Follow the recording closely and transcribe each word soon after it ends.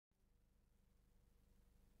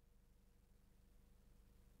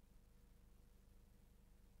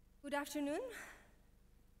Good afternoon.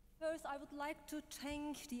 First, I would like to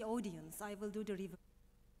thank the audience. I will do the review.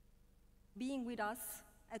 Being with us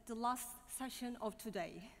at the last session of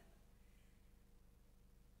today.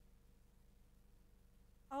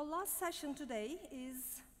 Our last session today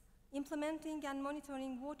is implementing and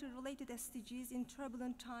monitoring water-related SDGs in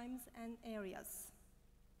turbulent times and areas.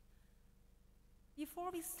 Before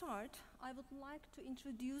we start, I would like to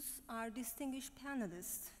introduce our distinguished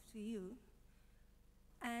panelists to you,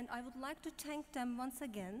 and I would like to thank them once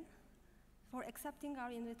again for accepting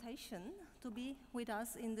our invitation to be with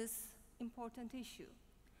us in this important issue.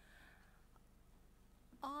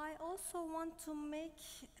 I also want to make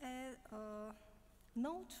a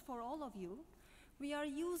note for all of you. We are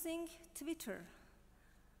using Twitter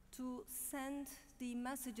to send the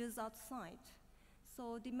messages outside.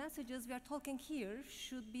 So the messages we are talking here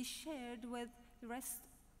should be shared with the rest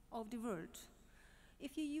of the world.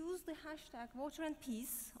 If you use the hashtag Water and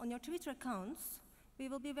Peace on your Twitter accounts, we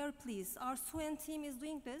will be very pleased. Our SUEN team is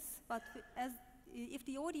doing this, but if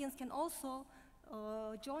the audience can also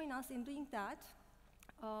join us in doing that,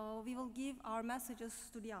 we will give our messages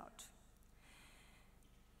to the out.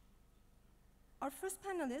 Our first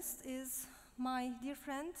panelist is my dear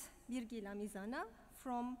friend, Birguy Lamizana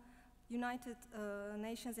from United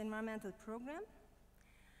Nations Environmental Program.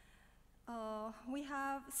 We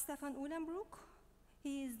have Stefan Uhlenbrook.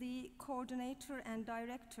 He is the coordinator and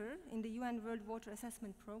director in the UN World Water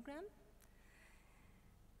Assessment Program.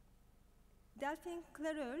 Delphine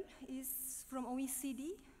Clavreul is from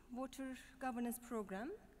OECD Water Governance Program.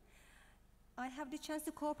 I have the chance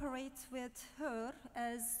to cooperate with her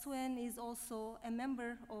as SUEN is also a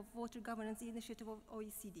member of Water Governance Initiative of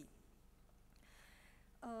OECD.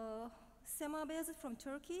 Sema Bayazıt from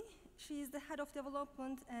Turkey. She is the head of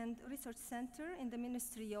development and research center in the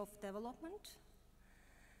Ministry of Development.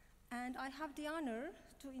 And I have the honor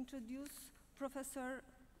to introduce Professor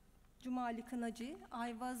Cumali Kınacı.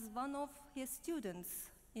 I was one of his students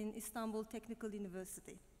in Istanbul Technical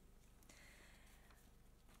University.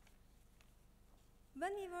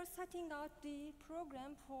 When we were setting out the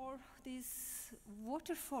program for this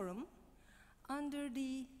water forum, under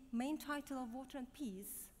the main title of Water and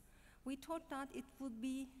Peace, we thought that it would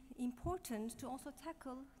be important to also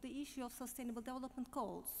tackle the issue of sustainable development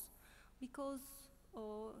goals, because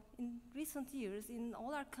in recent years, in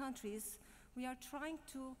all our countries, we are trying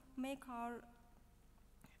to make our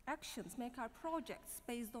actions, make our projects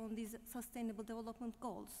based on these sustainable development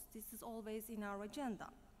goals. This is always in our agenda.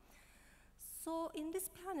 So in this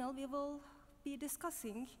panel, we will be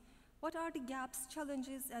discussing what are the gaps,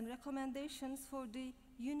 challenges, and recommendations for the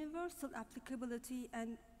universal applicability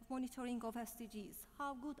and monitoring of SDGs.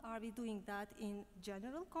 How good are we doing that in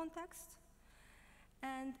general context?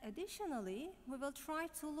 And additionally, we will try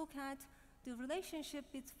to look at the relationship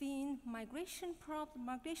between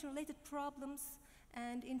migration-related problems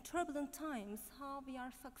and in turbulent times, how we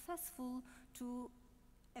are successful to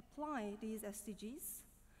apply these SDGs.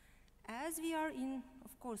 As we are in,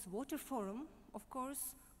 of course, Water Forum, of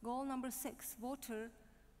course, goal number 6,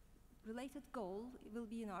 water-related goal, will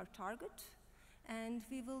be in our target. And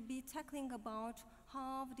we will be tackling about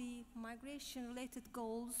how the migration-related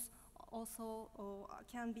goals also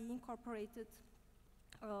can be incorporated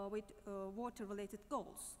with water-related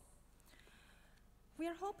goals. We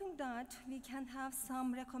are hoping that we can have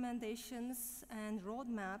some recommendations and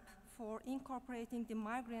roadmap for incorporating the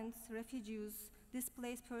migrants, refugees,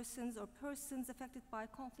 displaced persons, or persons affected by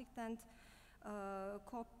conflict and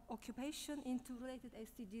occupation into related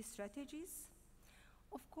SDG strategies.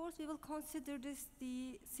 Of course, we will consider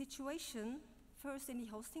the situation first in the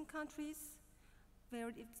hosting countries, where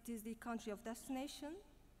it is the country of destination.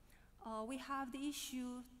 We have the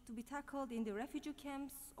issue to be tackled in the refugee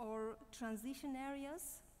camps or transition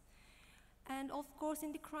areas, and of course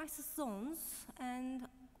in the crisis zones, and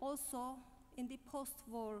also in the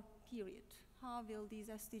post-war period. How will these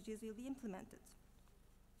SDGs will be implemented?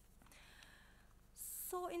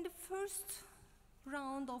 So in the first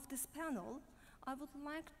round of this panel, I would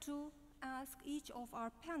like to ask each of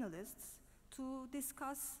our panelists to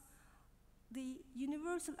discuss the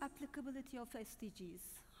universal applicability of SDGs,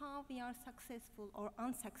 how we are successful or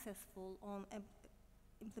unsuccessful on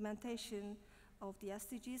implementation of the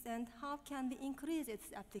SDGs, and how can we increase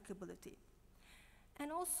its applicability.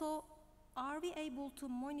 And also, are we able to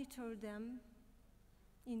monitor them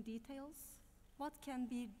in details? What can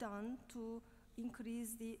be done to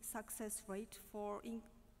increase the success rate for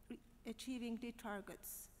achieving the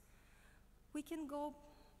targets? We can go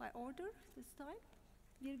by order this time.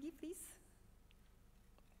 Birguy, please.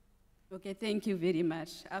 Okay, thank you very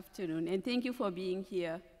much. Afternoon, and thank you for being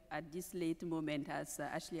here at this late moment, as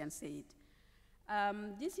Ashley said.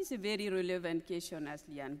 This is a very relevant question,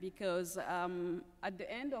 Aslian, because at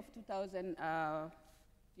the end of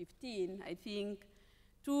 2015, I think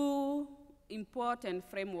two important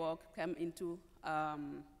frameworks come into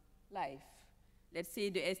life. Let's say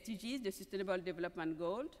the SDGs, the Sustainable Development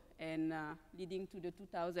Goals, and leading to the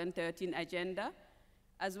 2013 agenda,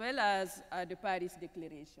 as well as the Paris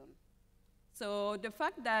Declaration. So the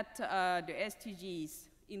fact that the SDGs,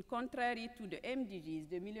 in contrary to the MDGs,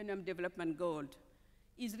 the Millennium Development Goals,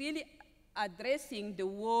 is really addressing the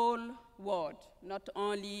whole world, not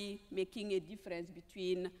only making a difference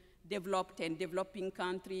between developed and developing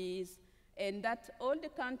countries, and that all the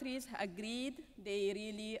countries agreed, they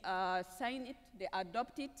really signed it, they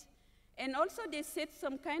adopt it, and also they set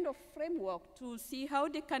some kind of framework to see how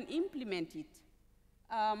they can implement it.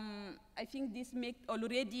 I think this makes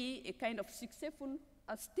already a kind of successful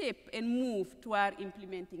step and move toward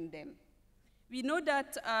implementing them. We know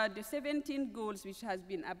that the 17 goals which has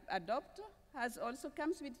been adopted has also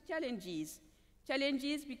comes with challenges.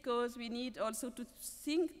 Challenges because we need also to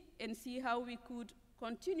think and see how we could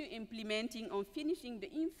continue implementing or finishing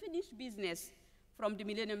the unfinished business from the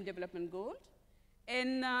Millennium Development Goals.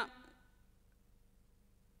 And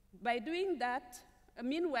by doing that,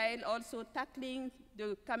 meanwhile also tackling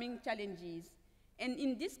the coming challenges. And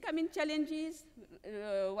in these coming challenges,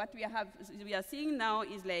 what we are seeing now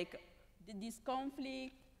is like this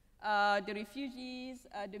conflict, the refugees,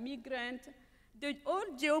 the migrants, the whole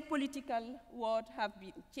geopolitical world have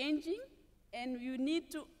been changing, and you need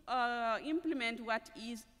to implement what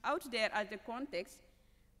is out there as the context,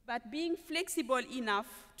 but being flexible enough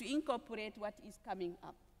to incorporate what is coming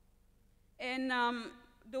up. And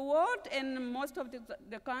the world and most of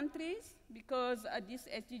the countries, because these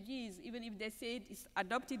SDGs, even if they say it's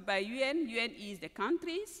adopted by UN, UN is the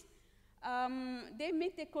countries, they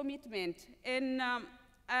make the commitment. And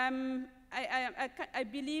I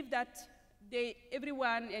believe that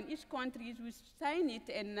everyone and each country who sign it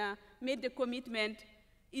and made the commitment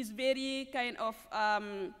is very kind of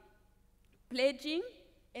pledging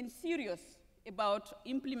and serious about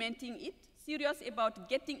implementing it, serious about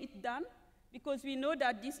getting it done, because we know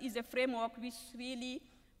that this is a framework which really,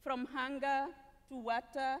 from hunger to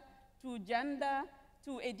water, to gender,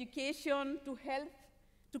 to education, to health,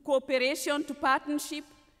 to cooperation, to partnership,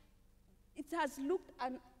 it has looked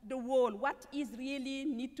at the whole, what is really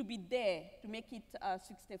need to be there to make it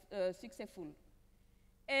successful.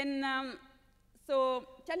 And so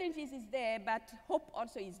challenges is there, but hope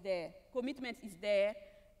also is there, commitment is there,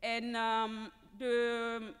 and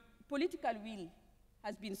the political will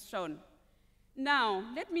has been shown. Now,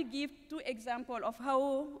 let me give two examples of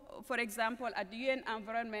how, for example, at the UN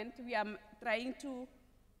environment, we are trying to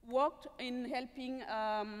work in helping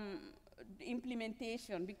the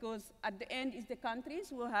implementation, because at the end, it's the countries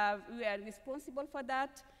who are responsible for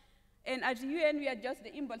that. And at the UN, we are just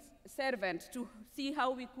the humble servant to see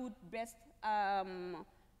how we could best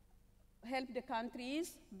help the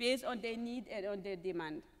countries based on their need and on their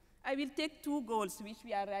demand. I will take two goals, which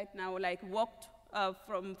we are right now worked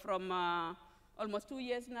from almost 2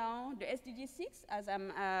 years now, the SDG 6, as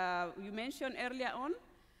you mentioned earlier on.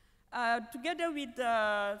 Together with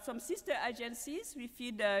some sister agencies, we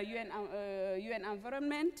feed the UN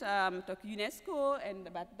environment, UNESCO, and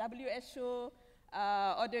about WHO,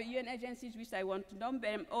 other UN agencies, which I want to number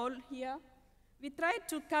them all here. We tried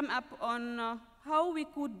to come up on how we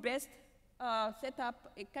could best set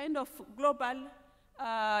up a kind of global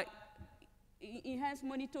enhanced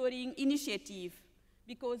monitoring initiative,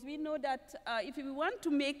 because we know that if we want to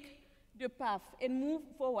make the path and move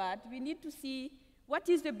forward, we need to see what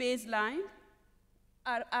is the baseline.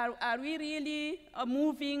 Are we really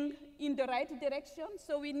moving in the right direction?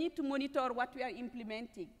 So we need to monitor what we are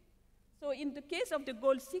implementing. So in the case of the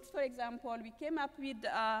goal 6, for example, we came up with,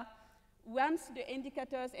 once the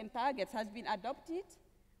indicators and targets has been adopted,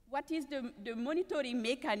 what is the monitoring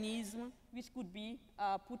mechanism which could be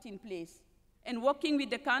put in place? And working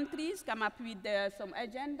with the countries, come up with some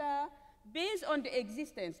agenda based on the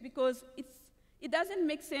existence, because it doesn't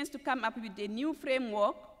make sense to come up with a new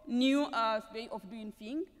framework, new way of doing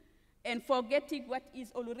things, and forgetting what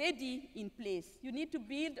is already in place. You need to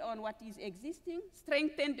build on what is existing,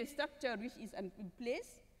 strengthen the structure which is in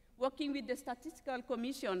place, working with the statistical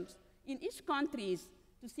commissions in each country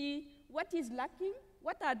to see what is lacking,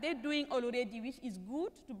 what are they doing already which is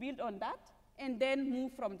good, to build on that, and then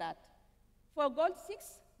move from that. For goal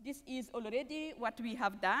 6, this is already what we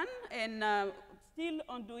have done and still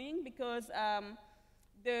ongoing, because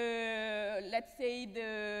let's say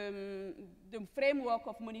the framework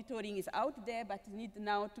of monitoring is out there, but it needs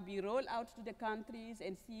now to be rolled out to the countries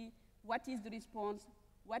and see what is the response,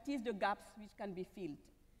 what is the gaps which can be filled.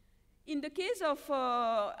 In the case of,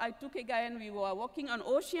 I took again, we were working on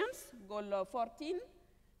oceans, goal 14.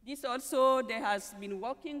 This also, there has been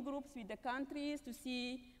working groups with the countries to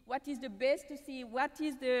see what is the best, to see what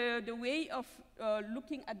is the way of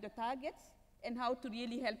looking at the targets and how to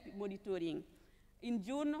really help monitoring. In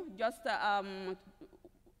June, just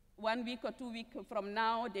 1 week or 2 weeks from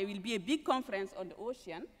now, there will be a big conference on the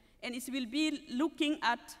ocean, and it will be looking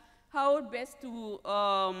at how best to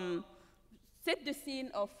set the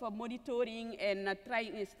scene of monitoring and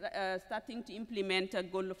starting to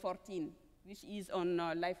implement goal 14, which is on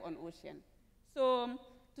life on ocean. So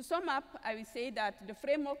to sum up, I will say that the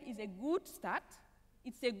framework is a good start.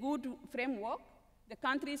 It's a good framework. The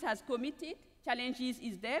countries has committed. Challenges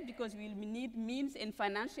is there because we will need means and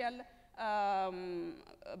financial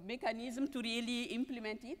mechanism to really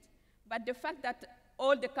implement it. But the fact that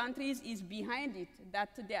all the countries is behind it,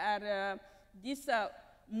 that there are this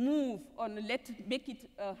move on make it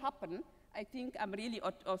happen, I think I'm really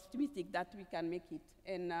optimistic that we can make it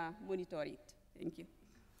and monitor it. Thank you.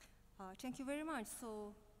 Thank you very much.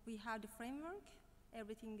 So we have the framework,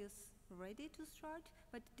 everything is ready to start,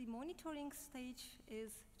 but the monitoring stage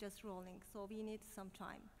is just rolling, so we need some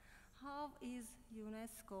time. How is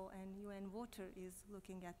UNESCO and UN Water is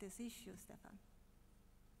looking at this issue, Stefan?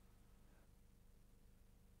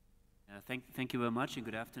 Thank you very much, and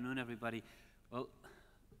good afternoon, everybody. Well,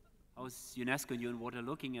 how is UNESCO and UN Water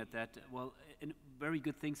looking at that? Well, very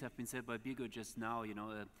good things have been said by Birguy just now. You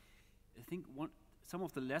know, I think some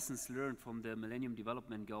of the lessons learned from the Millennium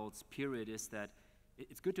Development Goals period is that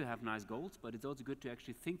it's good to have nice goals, but it's also good to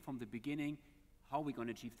actually think from the beginning how we're going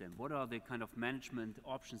to achieve them. What are the kind of management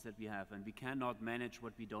options that we have? And we cannot manage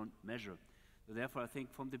what we don't measure. So therefore, I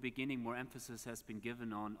think from the beginning, more emphasis has been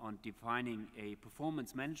given on defining a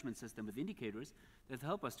performance management system with indicators that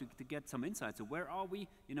help us to get some insights. So where are we?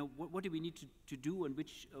 You know, what do we need to do and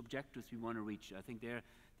which objectives we want to reach? I think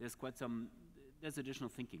there's quite there's additional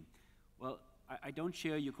thinking. Well, I don't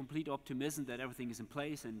share your complete optimism that everything is in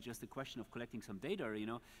place and just a question of collecting some data, you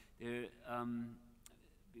know.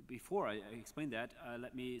 Before I explain that,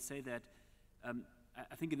 let me say that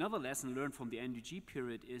I think another lesson learned from the NDG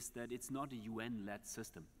period is that it's not a UN-led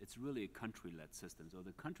system. It's really a country-led system. So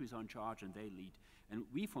the countries are in charge and they lead. And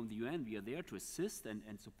we from the UN, we are there to assist and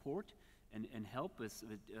support and help with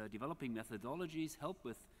developing methodologies, help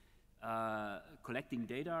with collecting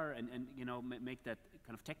data and you know, make that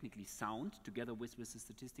kind of technically sound together with the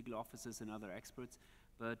statistical officers and other experts.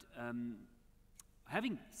 But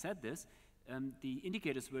having said this, the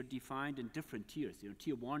indicators were defined in different tiers. You know,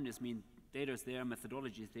 tier 1 is data is there,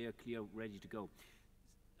 methodology is there, clear, ready to go.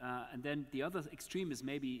 And then the other extreme is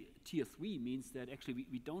maybe tier 3 means that actually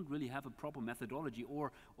we don't really have a proper methodology,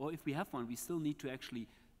 or if we have one, we still need to actually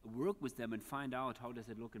work with them and find out how does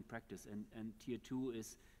it look in practice. And tier 2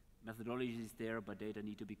 is methodology is there, but data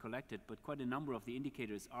need to be collected. But quite a number of the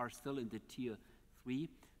indicators are still in the tier 3.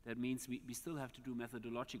 That means we still have to do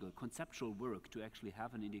methodological, conceptual work to actually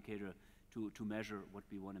have an indicator to measure what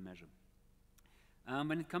we want to measure.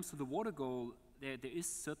 When it comes to the water goal, there is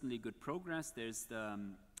certainly good progress. There's a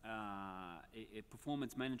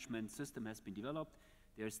performance management system has been developed.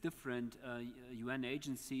 There's different UN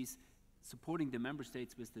agencies supporting the member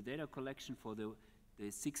states with the data collection for the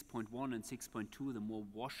 6.1 and 6.2, the more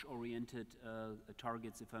WASH-oriented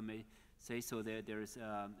targets, if I may say so. There is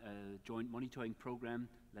a joint monitoring program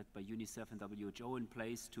led by UNICEF and WHO in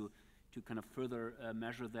place to kind of further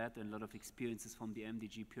measure that, and a lot of experiences from the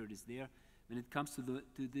MDG period is there. When it comes to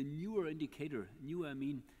the newer indicator, I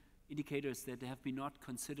mean indicators that have been not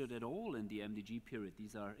considered at all in the MDG period.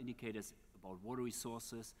 These are indicators about water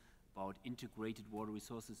resources, about integrated water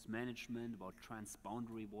resources management, about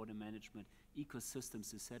transboundary water management,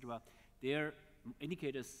 ecosystems, etc. Their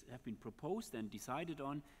indicators have been proposed and decided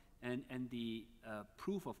on, and the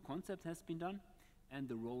proof of concept has been done, and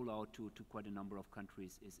the rollout to quite a number of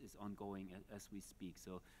countries is ongoing as we speak.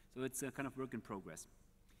 So it's a kind of work in progress.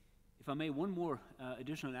 If I may, one more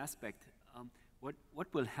additional aspect.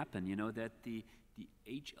 What will happen? You know that the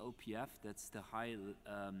HLPF, that's the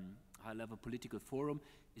high-level political forum,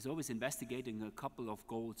 is always investigating a couple of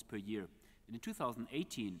goals per year. And in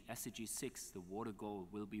 2018, SDG 6, the water goal,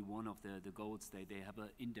 will be one of the goals they have an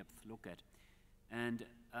in-depth look at. And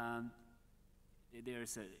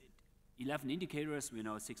there's 11 indicators. We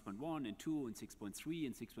know 6.1 and 2 and 6.3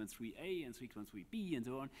 and 6.3a and 6.3b and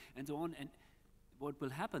so on and so on. And what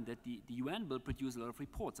will happen that the UN will produce a lot of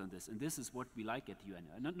reports on this, and this is what we like at the UN.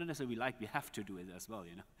 Not necessarily we have to do it as well,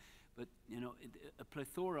 But a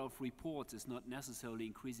plethora of reports is not necessarily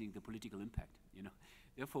increasing the political impact.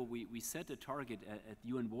 Therefore, we set a target at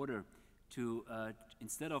UN Water to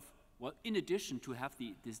instead of, well, in addition to have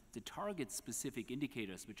the target-specific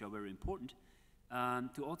indicators, which are very important,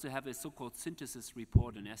 to also have a so-called synthesis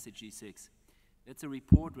report on SDG 6. That's a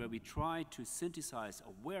report where we try to synthesize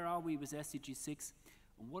where are we with SDG 6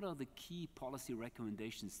 and what are the key policy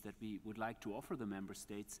recommendations that we would like to offer the member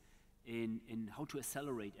states in how to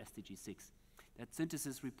accelerate SDG 6. That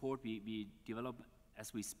synthesis report we develop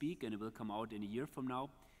as we speak, and it will come out in a year from now,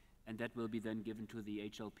 and that will be then given to the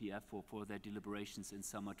HLPF for their deliberations in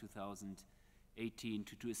summer 2018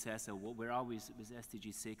 to assess where are we with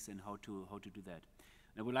SDG 6 and how to do that.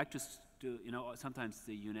 And I would like to sometimes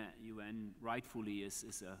the UN rightfully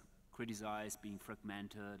is criticized being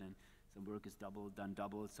fragmented, and some work is done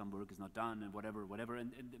double, some work is not done, and whatever,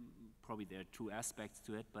 and probably there are two aspects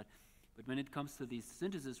to it, but when it comes to the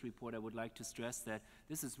synthesis report, I would like to stress that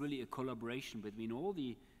this is really a collaboration between all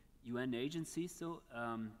the UN agencies, so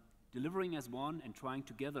delivering as one and trying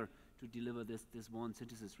together to deliver this one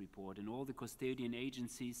synthesis report. And all the custodian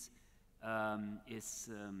agencies is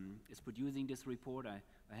producing this report.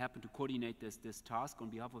 I happen to coordinate this task on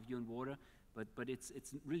behalf of UN Water, but it's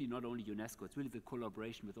really not only UNESCO, it's really the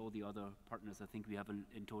collaboration with all the other partners. I think we have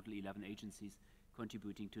in total 11 agencies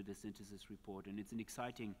contributing to the synthesis report, and it's an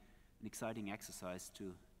exciting exercise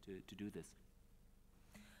to do this.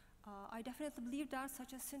 I definitely believe that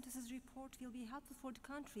such a synthesis report will be helpful for the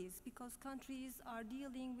countries, because countries are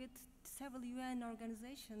dealing with several UN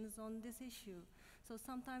organizations on this issue. So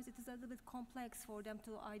sometimes it is a little bit complex for them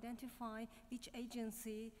to identify which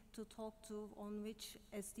agency to talk to on which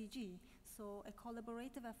SDG. So a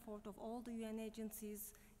collaborative effort of all the UN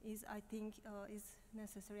agencies is, I think, is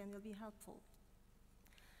necessary and will be helpful.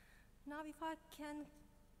 Now, if I can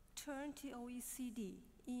turn to OECD,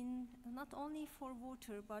 in not only for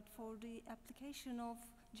water, but for the application of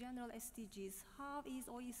general SDGs, how is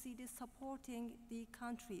OECD supporting the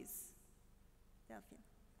countries? Delphine.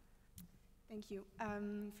 Thank you.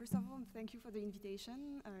 First of all, thank you for the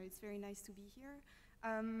invitation. It's very nice to be here.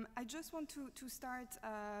 I just want to start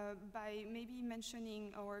by maybe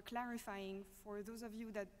mentioning or clarifying for those of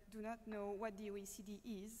you that do not know what the OECD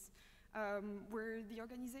is. We're the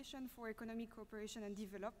Organization for Economic Cooperation and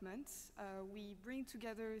Development. We bring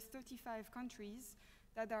together 35 countries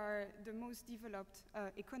that are the most developed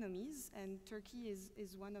economies, and Turkey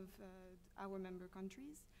is one of our member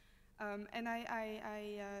countries. And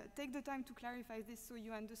I take the time to clarify this so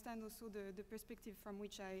you understand also the perspective from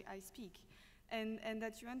which I speak, and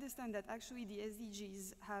that you understand that actually the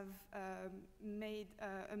SDGs have made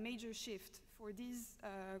a major shift for these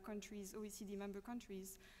countries, OECD member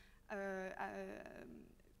countries,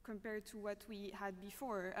 compared to what we had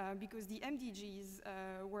before, because the MDGs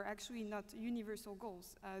were actually not universal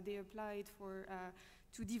goals. They applied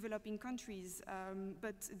to developing countries,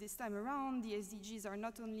 but this time around, the SDGs are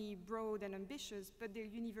not only broad and ambitious, but they're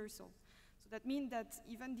universal. So that means that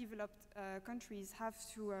even developed countries have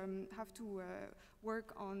to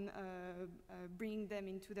work on bringing them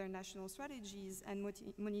into their national strategies and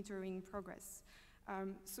monitoring progress.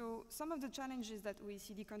 So some of the challenges that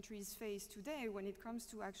OECD countries face today when it comes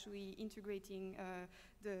to actually integrating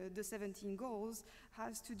the 17 goals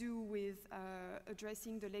has to do with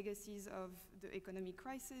addressing the legacies of the economic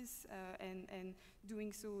crisis and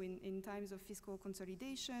doing so in times of fiscal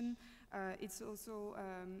consolidation. It's also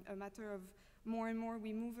a matter of more and more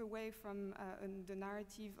we move away from the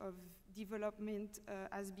narrative of development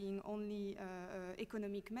as being only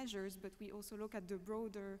economic measures, but we also look at the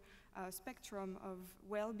broader spectrum of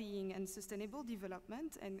well-being and sustainable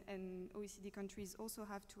development, and OECD countries also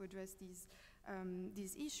have to address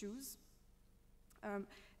these issues.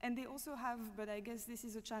 And they also have, but I guess this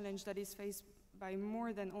is a challenge that is faced by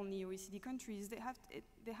more than only OECD countries,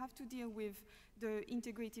 they have to deal with the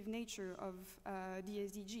integrative nature of the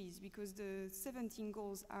SDGs, because the 17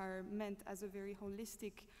 goals are meant as a very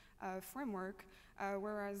holistic framework,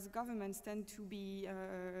 whereas governments tend to be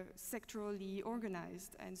sectorally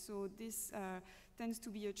organized. And so this tends to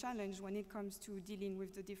be a challenge when it comes to dealing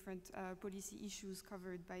with the different policy issues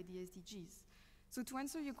covered by the SDGs. So to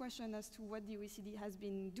answer your question as to what the OECD has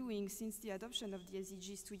been doing since the adoption of the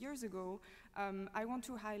SDGs 2 years ago, I want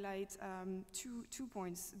to highlight two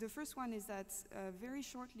points. The first one is that very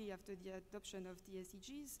shortly after the adoption of the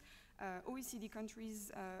SDGs, OECD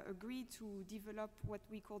countries agreed to develop what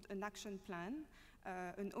we called an action plan,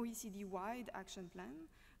 an OECD-wide action plan,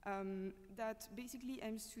 that basically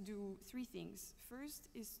aims to do three things. First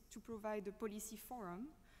is to provide a policy forum,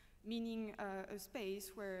 meaning a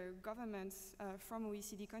space where governments from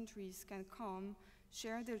OECD countries can come,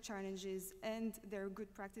 share their challenges and their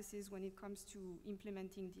good practices when it comes to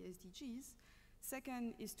implementing the SDGs.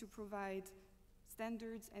 Second is to provide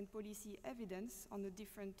standards and policy evidence on the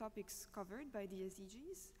different topics covered by the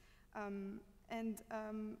SDGs.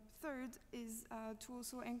 Third is to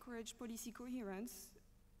also encourage policy coherence,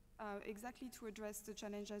 exactly to address the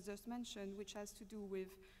challenge I just mentioned, which has to do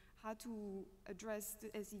with how to address the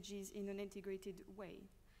SDGs in an integrated way.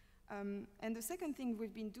 And the second thing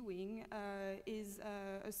we've been doing is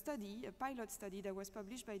a pilot study that was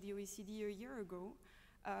published by the OECD a year ago,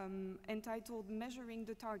 entitled Measuring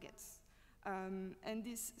the Targets. And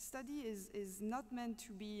this study is not meant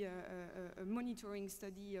to be a monitoring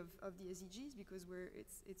study of the SDGs, because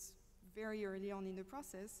it's very early on in the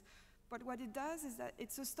process. But what it does is that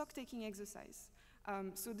it's a stock-taking exercise.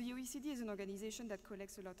 So the OECD is an organization that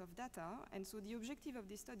collects a lot of data, and so the objective of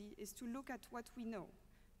this study is to look at what we know,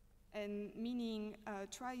 and meaning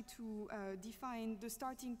try to define the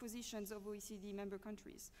starting positions of OECD member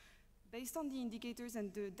countries. Based on the indicators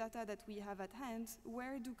and the data that we have at hand,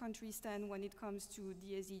 where do countries stand when it comes to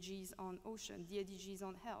the SDGs on ocean, the SDGs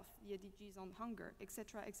on health, the SDGs on hunger,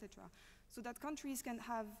 etc., etc., so that countries can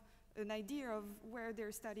have an idea of where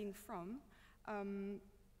they're starting from.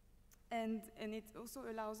 And it also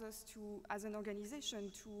allows us to, as an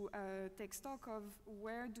organization, to take stock of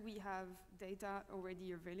where do we have data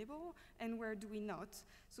already available and where do we not,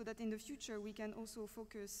 so that in the future we can also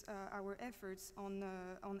focus our efforts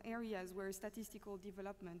on areas where statistical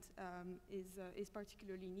development is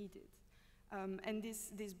particularly needed. And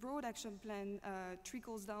this broad action plan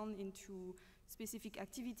trickles down into specific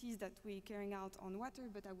activities that we're carrying out on water,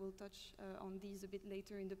 but I will touch on these a bit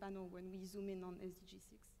later in the panel when we zoom in on SDG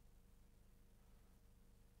 6.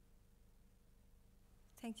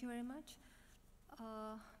 Thank you very much.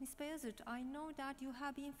 Ms. Bayazıt, I know that you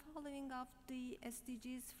have been following up the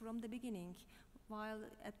SDGs from the beginning, while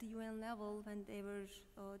at the UN level, when they were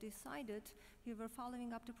decided, you were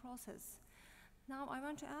following up the process. Now, I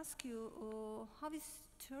want to ask you, how is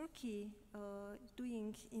Turkey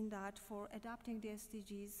doing in that for adapting the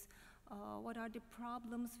SDGs? What are the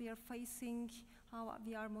problems we are facing? How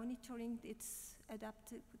we are monitoring its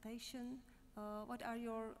adaptation? What are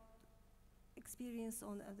your experience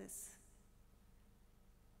on this?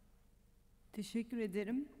 Teşekkür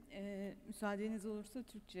ederim. Müsaadeniz olursa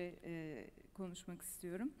Türkçe konuşmak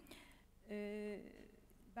istiyorum.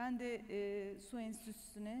 Ben de Su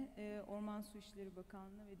Enstitüsü'ne, Orman Su İşleri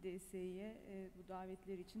Bakanlığı ve DSİ'ye bu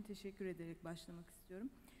davetleri için teşekkür ederek başlamak istiyorum.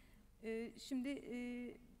 Şimdi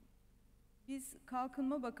biz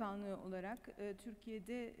Kalkınma Bakanlığı olarak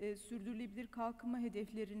Türkiye'de sürdürülebilir kalkınma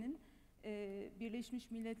hedeflerinin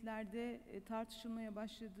Birleşmiş Milletler'de tartışılmaya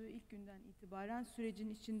başladığı ilk günden itibaren sürecin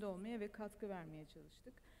içinde olmaya ve katkı vermeye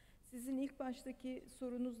çalıştık. Sizin ilk baştaki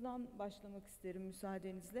sorunuzdan başlamak isterim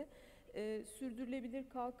müsaadenizle. Sürdürülebilir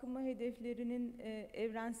kalkınma hedeflerinin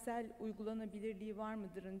evrensel uygulanabilirliği var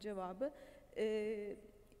mıdırın cevabı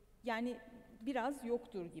yani biraz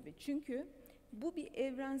yoktur gibi. Çünkü bu bir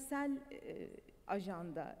evrensel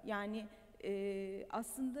ajanda, yani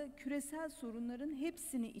aslında küresel sorunların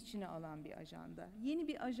hepsini içine alan bir ajanda. Yeni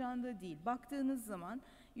bir ajanda değil. Baktığınız zaman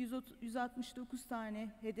 169 tane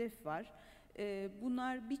hedef var.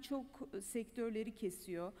 Bunlar birçok sektörleri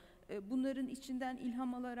kesiyor. Bunların içinden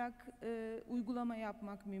ilham alarak uygulama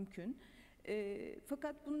yapmak mümkün.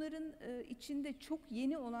 Fakat bunların içinde çok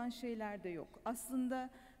yeni olan şeyler de yok. Aslında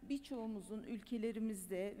birçoğumuzun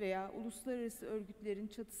ülkelerimizde veya uluslararası örgütlerin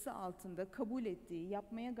çatısı altında kabul ettiği,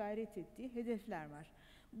 yapmaya gayret ettiği hedefler var.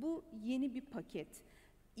 Bu yeni bir paket,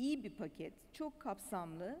 iyi bir paket, çok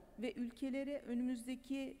kapsamlı ve ülkelere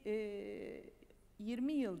önümüzdeki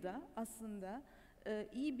 20 yılda aslında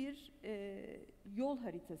iyi bir yol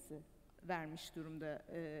haritası vermiş durumda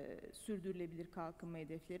sürdürülebilir kalkınma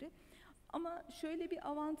hedefleri. Ama şöyle bir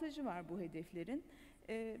avantajı var bu hedeflerin.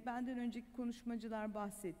 Benden önceki konuşmacılar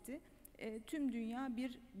bahsetti. Tüm dünya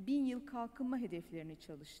 1000 yıl kalkınma hedeflerini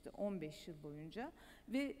çalıştı 15 yıl boyunca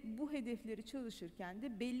ve bu hedefleri çalışırken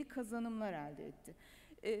de belli kazanımlar elde etti.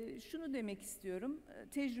 Şunu demek istiyorum,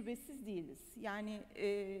 tecrübesiz değiliz. Yani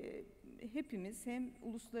hepimiz, hem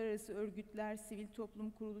uluslararası örgütler, sivil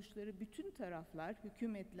toplum kuruluşları, bütün taraflar,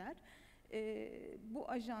 hükümetler bu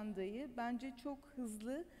ajandayı bence çok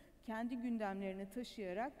hızlı kendi gündemlerine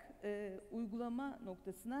taşıyarak uygulama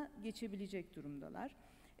noktasına geçebilecek durumdalar.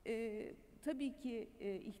 Tabii ki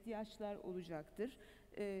ihtiyaçlar olacaktır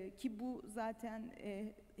ki bu zaten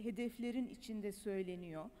hedeflerin içinde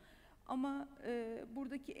söyleniyor. Ama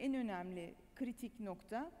buradaki en önemli kritik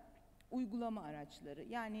nokta uygulama araçları.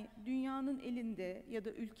 Yani dünyanın elinde ya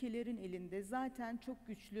da ülkelerin elinde zaten çok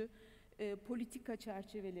güçlü politika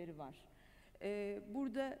çerçeveleri var.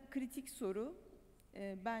 Burada kritik soru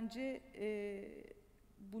bence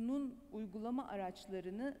bunun uygulama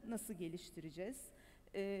araçlarını nasıl geliştireceğiz?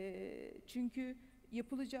 Çünkü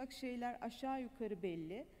yapılacak şeyler aşağı yukarı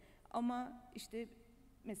belli ama işte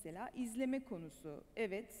mesela izleme konusu,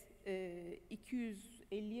 evet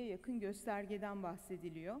 250'ye yakın göstergeden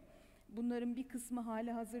bahsediliyor. Bunların bir kısmı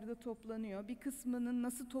hali hazırda toplanıyor. Bir kısmının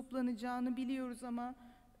nasıl toplanacağını biliyoruz ama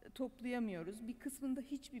toplayamıyoruz. Bir kısmında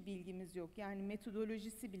hiçbir bilgimiz yok. Yani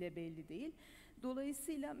metodolojisi bile belli değil.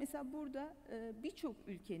 Dolayısıyla mesela burada birçok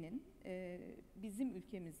ülkenin, bizim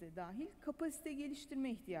ülkemizde dahil kapasite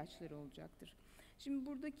geliştirme ihtiyaçları olacaktır. Şimdi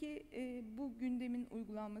buradaki bu gündemin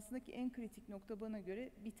uygulanmasındaki en kritik nokta bana göre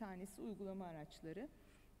bir tanesi uygulama araçları.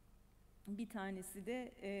 Bir tanesi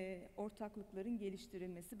de ortaklıkların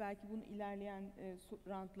geliştirilmesi. Belki bunu ilerleyen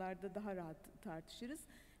roundlarda daha rahat tartışırız.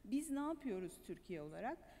 Biz ne yapıyoruz Türkiye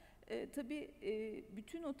olarak? Tabii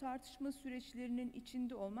bütün o tartışma süreçlerinin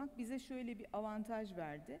içinde olmak bize şöyle bir avantaj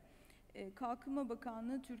verdi. Kalkınma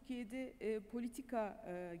Bakanlığı Türkiye'de politika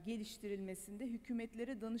geliştirilmesinde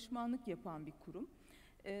hükümetlere danışmanlık yapan bir kurum.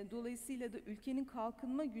 Dolayısıyla da ülkenin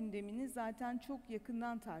kalkınma gündemini zaten çok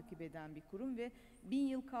yakından takip eden bir kurum ve 1000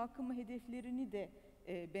 yıl kalkınma hedeflerini de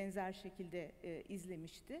benzer şekilde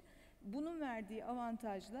izlemişti. Bunun verdiği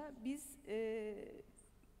avantajla biz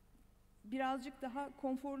birazcık daha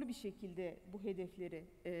konforlu bir şekilde bu hedefleri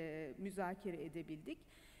müzakere edebildik.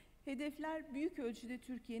 Hedefler büyük ölçüde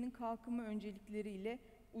Türkiye'nin kalkınma öncelikleriyle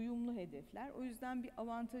uyumlu hedefler. O yüzden bir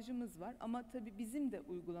avantajımız var ama tabii bizim de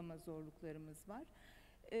uygulama zorluklarımız var.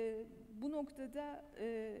 Bu noktada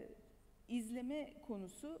izleme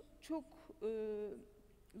konusu çok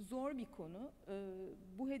zor bir konu.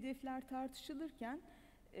 Bu hedefler tartışılırken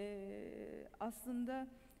aslında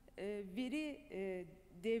veri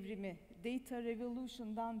devrimi, data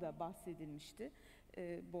revolution'dan da bahsedilmişti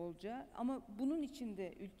bolca. Ama bunun için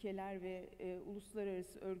de ülkeler ve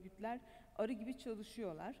uluslararası örgütler arı gibi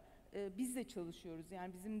çalışıyorlar. Biz de çalışıyoruz.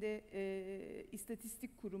 Yani bizim de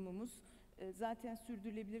istatistik kurumumuz zaten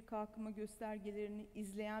sürdürülebilir kalkınma göstergelerini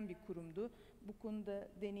izleyen bir kurumdu. Bu konuda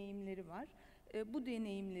deneyimleri var. Bu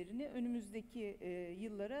deneyimlerini önümüzdeki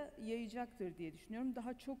yıllara yayacaktır diye düşünüyorum.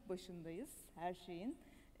 Daha çok başındayız her şeyin.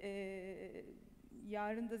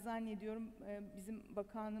 Yarın da zannediyorum bizim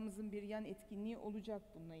bakanlığımızın bir yan etkinliği olacak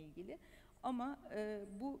bununla ilgili. Ama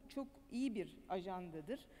bu çok iyi bir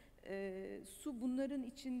ajandadır. Su bunların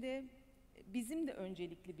içinde bizim de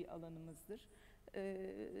öncelikli bir alanımızdır.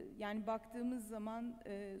 Yani baktığımız zaman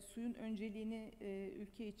suyun önceliğini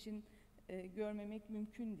ülke için görmemek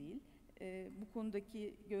mümkün değil. Bu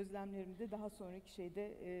konudaki gözlemlerimi de daha sonraki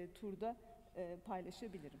turda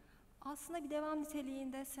paylaşabilirim. Aslında bir devam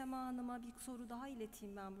niteliğinde Sema Hanım'a bir soru daha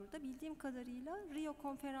ileteyim ben burada. Bildiğim kadarıyla Rio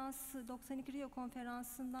Konferansı, 92 Rio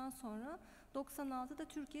Konferansı'ndan sonra 96'da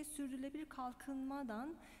Türkiye sürdürülebilir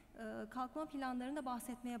kalkınmadan, kalkınma planlarında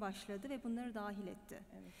bahsetmeye başladı ve bunları dahil etti.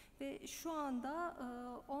 Evet. Ve şu anda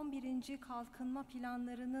 11. kalkınma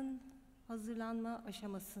planlarının hazırlanma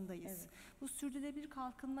aşamasındayız. Evet. Bu sürdürülebilir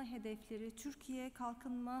kalkınma hedefleri Türkiye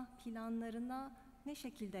kalkınma planlarına ne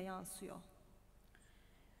şekilde yansıyor?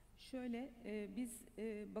 Şöyle, biz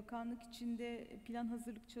bakanlık içinde plan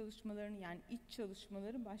hazırlık çalışmalarını yani iç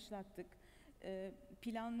çalışmaları başlattık.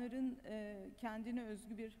 Planların kendine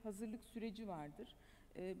özgü bir hazırlık süreci vardır.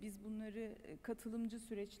 Biz bunları katılımcı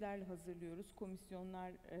süreçlerle hazırlıyoruz,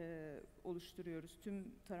 komisyonlar oluşturuyoruz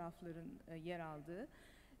tüm tarafların yer aldığı.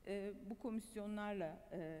 Bu komisyonlarla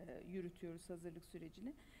yürütüyoruz hazırlık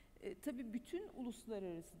sürecini. Tabii bütün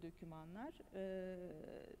uluslararası dokümanlar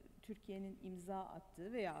Türkiye'nin imza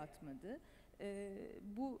attığı veya atmadığı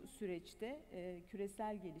bu süreçte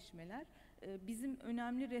küresel gelişmeler bizim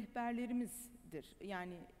önemli rehberlerimizdir.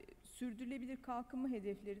 Yani sürdürülebilir kalkınma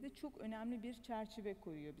hedefleri de çok önemli bir çerçeve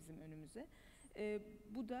koyuyor bizim önümüze.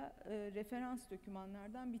 Bu da referans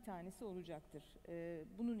dokümanlardan bir tanesi olacaktır.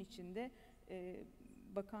 Bunun için de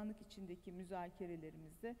bakanlık içindeki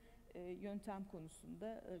müzakerelerimizde yöntem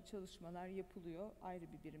konusunda çalışmalar yapılıyor. Ayrı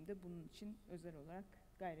bir birimde bunun için özel olarak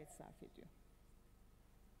gayret sarf ediyor.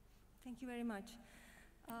 Thank you very much.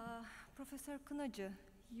 Professor Kınacı,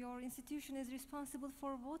 your institution is responsible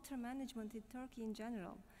for water management in Turkey in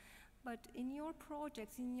general. But in your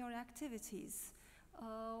projects, in your activities,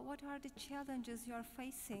 what are the challenges you are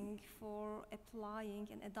facing for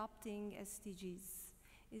applying and adopting SDGs?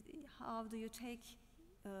 How do you take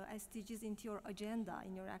SDGs into your agenda,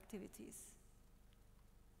 in your activities?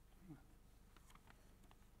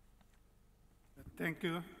 Thank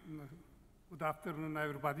you. Good afternoon,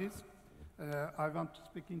 everybody. I want to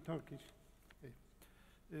speak in Turkish.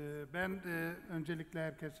 Ben öncelikle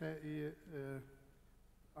herkese iyi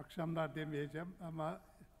akşamlar demeyeceğim ama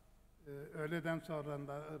öğleden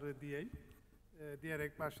sonraları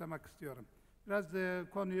diyerek başlamak istiyorum. Biraz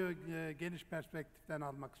konuyu geniş perspektiften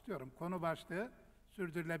almak istiyorum. Konu başlığı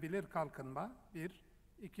sürdürülebilir kalkınma. 1.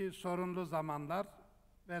 2. Sorunlu zamanlar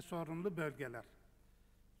ve sorunlu bölgeler.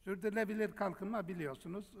 Sürdürülebilir kalkınma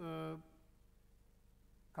biliyorsunuz,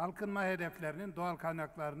 kalkınma hedeflerinin doğal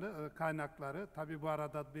kaynakları, tabii bu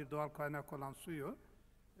arada bir doğal kaynak olan suyu,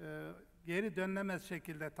 geri dönülemez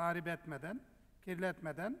şekilde tahrip etmeden,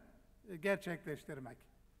 kirletmeden gerçekleştirmek.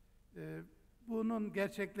 Bunun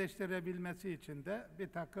gerçekleştirebilmesi için de bir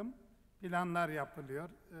takım planlar yapılıyor.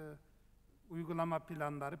 Uygulama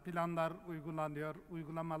planlar uygulanıyor,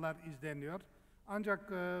 uygulamalar izleniyor.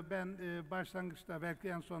 Ancak ben başlangıçta belki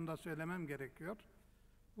en sonunda söylemem gerekiyor.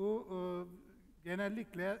 Bu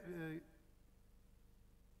genellikle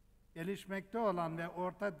gelişmekte olan ve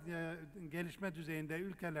orta gelişme düzeyinde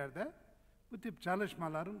ülkelerde bu tip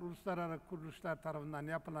çalışmaların, uluslararası kuruluşlar tarafından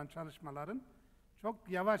yapılan çalışmaların çok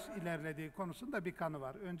yavaş ilerlediği konusunda bir kanı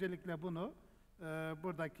var. Öncelikle bunu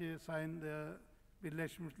buradaki Sayın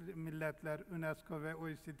Birleşmiş Milletler, UNESCO ve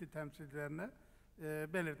OECD temsilcilerine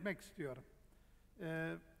belirtmek istiyorum.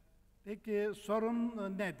 Peki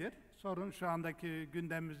sorun nedir? Sorun şu andaki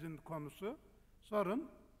gündemimizin konusu. Sorun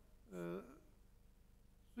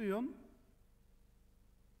suyun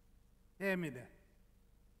temini.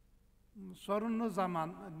 Sorunlu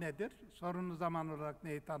zaman nedir? Sorunlu zaman olarak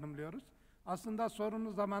neyi tanımlıyoruz? Aslında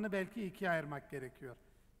sorunlu zamanı belki ikiye ayırmak gerekiyor.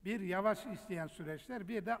 Bir, yavaş işleyen süreçler,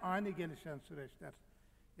 bir de ani gelişen süreçler.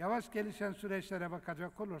 Yavaş gelişen süreçlere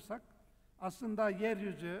bakacak olursak, aslında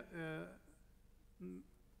yeryüzü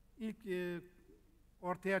ilk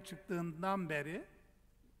ortaya çıktığından beri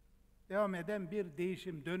devam eden bir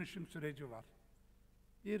dönüşüm süreci var.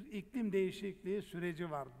 Bir iklim değişikliği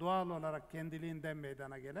süreci var, doğal olarak kendiliğinden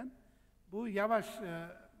meydana gelen. Bu yavaş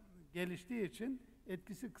geliştiği için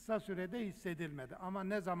etkisi kısa sürede hissedilmedi. Ama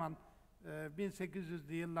ne zaman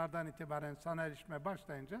 1800'lü yıllardan itibaren sanayileşme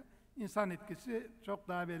başlayınca insan etkisi çok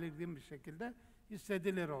daha belirgin bir şekilde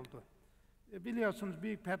hissedilir oldu. Biliyorsunuz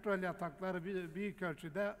büyük petrol yatakları büyük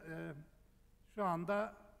ölçüde şu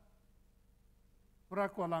anda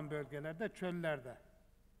kurak olan bölgelerde, çöllerde.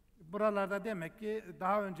 Buralarda demek ki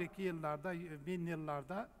daha önceki yıllarda, 1000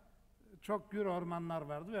 yıllarda çok gür ormanlar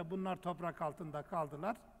vardı ve bunlar toprak altında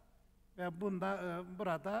kaldılar. Ve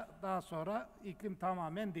burada daha sonra iklim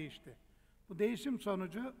tamamen değişti. Bu değişim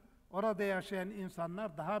sonucu orada yaşayan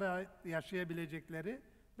insanlar daha rahat yaşayabilecekleri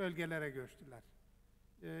bölgelere göçtüler.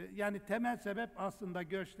 Yani temel sebep aslında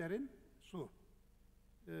göçlerin su.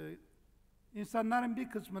 İnsanların bir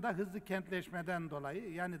kısmı da hızlı kentleşmeden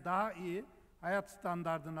dolayı, yani daha iyi hayat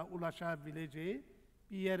standardına ulaşabileceği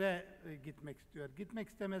bir yere gitmek istiyor. Gitmek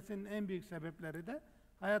istemesinin en büyük sebepleri de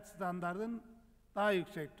hayat standardını daha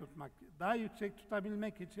yüksek tutmak. Daha yüksek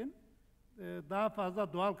tutabilmek için daha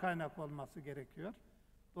fazla doğal kaynak olması gerekiyor.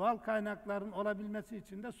 Doğal kaynakların olabilmesi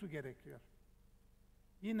için de su gerekiyor.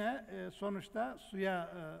 Yine sonuçta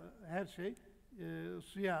her şey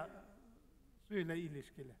suyla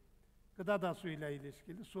ilişkili. Gıda da suyla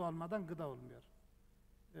ilişkili. Su olmadan gıda olmuyor.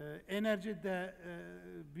 Enerjide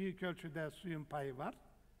büyük ölçüde suyun payı var.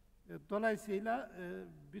 Dolayısıyla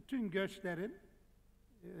bütün göçlerin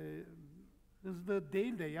hızlı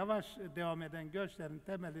değil de yavaş devam eden göçlerin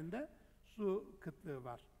temelinde su kıtlığı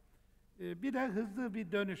var. Bir de hızlı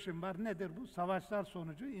bir dönüşüm var. Nedir bu? Savaşlar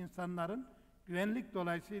sonucu insanların güvenlik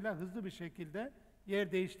dolayısıyla hızlı bir şekilde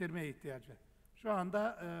yer değiştirmeye ihtiyacı. Şu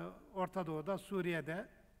anda Orta Doğu'da, Suriye'de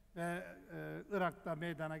ve Irak'ta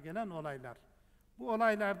meydana gelen olaylar. Bu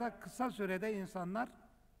olaylarda kısa sürede insanlar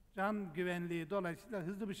can güvenliği dolayısıyla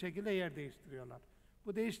hızlı bir şekilde yer değiştiriyorlar.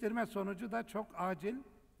 Bu değiştirme sonucu da çok acil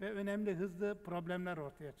ve önemli hızlı problemler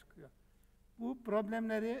ortaya çıkıyor. Bu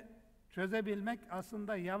problemleri çözebilmek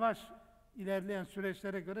aslında yavaş ilerleyen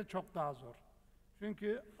süreçlere göre çok daha zor.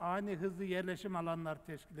 Çünkü ani hızlı yerleşim alanları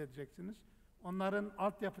teşkil edeceksiniz. Onların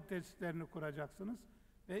altyapı tesislerini kuracaksınız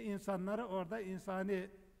ve insanları orada insani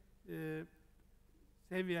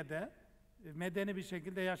seviyede medeni bir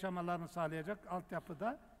şekilde yaşamalarını sağlayacak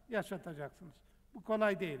altyapıda yaşatacaksınız. Bu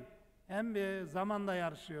kolay değil. Hem zamanla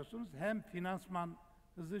yarışıyorsunuz hem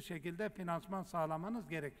hızlı şekilde finansman sağlamanız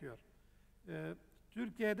gerekiyor.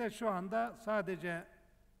 Türkiye'de şu anda sadece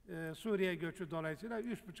Suriye göçü dolayısıyla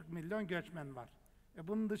 3,5 milyon göçmen var.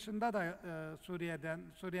 Bunun dışında da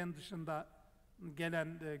Suriye'nin dışında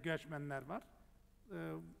gelen göçmenler var.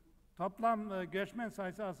 Toplam göçmen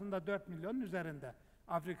sayısı aslında 4 milyonun üzerinde.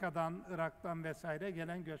 Afrika'dan, Irak'tan vesaire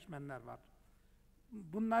gelen göçmenler var.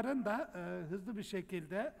 Bunların da hızlı bir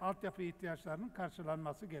şekilde altyapı ihtiyaçlarının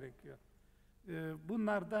karşılanması gerekiyor.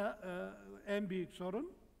 Bunlarda en büyük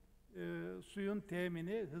sorun suyun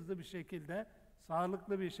temini hızlı bir şekilde,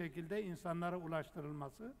 sağlıklı bir şekilde insanlara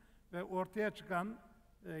ulaştırılması ve ortaya çıkan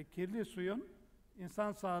kirli suyun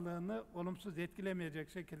insan sağlığını olumsuz etkilemeyecek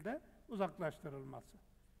şekilde uzaklaştırılması.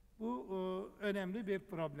 Bu önemli bir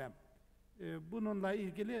problem. Bununla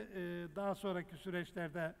ilgili daha sonraki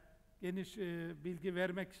süreçlerde geniş bilgi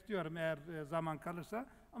vermek istiyorum eğer zaman kalırsa.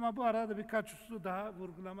 Ama bu arada birkaç hususu daha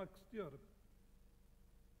vurgulamak istiyorum.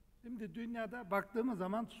 Şimdi dünyada baktığımız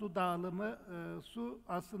zaman su dağılımı, su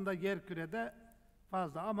aslında yerkürede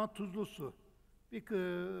fazla ama tuzlu su.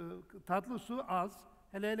 Tatlı su az,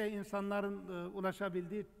 hele insanların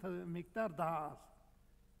ulaşabildiği miktar daha az.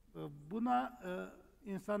 Buna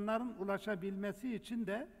insanların ulaşabilmesi için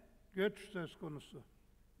de göç söz konusu.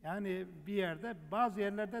 Yani bir yerde, bazı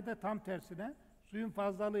yerlerde de tam tersine suyun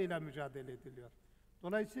fazlalığıyla mücadele ediliyor.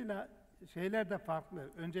 Dolayısıyla şeyler de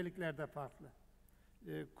farklı, öncelikler de farklı.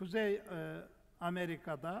 Kuzey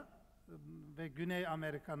Amerika'da ve Güney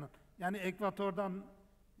Amerika'nın, yani ekvatordan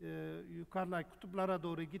yukarıda kutuplara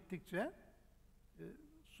doğru gittikçe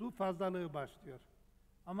su fazlalığı başlıyor.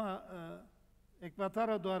 Ama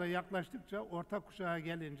ekvatora doğru yaklaştıkça, orta kuşağa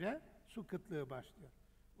gelince su kıtlığı başlıyor.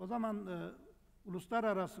 O zaman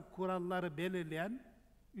uluslararası kuralları belirleyen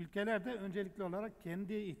ülkeler de öncelikli olarak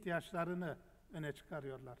kendi ihtiyaçlarını öne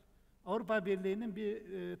çıkarıyorlar. Avrupa Birliği'nin bir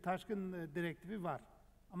taşkın direktifi var.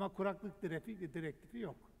 Ama kuraklık direktifi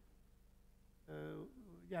yok.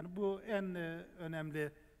 Yani bu en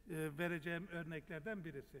önemli vereceğim örneklerden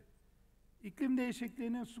birisi. İklim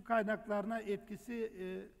değişikliğinin su kaynaklarına etkisi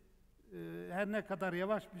her ne kadar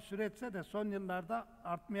yavaş bir süreçse de son yıllarda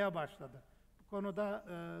artmaya başladı. Bu konuda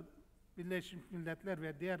Birleşmiş Milletler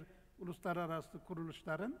ve diğer uluslararası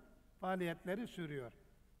kuruluşların faaliyetleri sürüyor.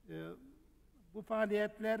 Bu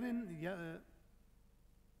faaliyetlerin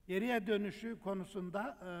geriye dönüşü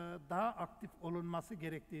konusunda daha aktif olunması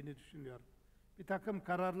gerektiğini düşünüyorum. Bir takım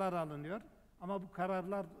kararlar alınıyor ama bu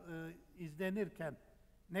kararlar izlenirken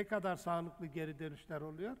ne kadar sağlıklı geri dönüşler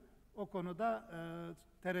oluyor? O konuda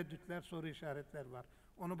tereddütler, soru işaretler var.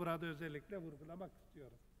 Onu burada özellikle vurgulamak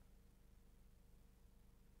istiyorum.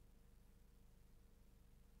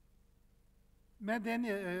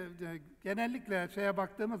 Genellikle şeye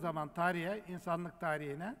baktığımız zaman tarihe, insanlık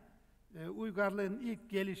tarihine, uygarlığın ilk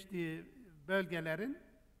geliştiği bölgelerin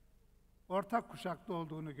ortak kuşakta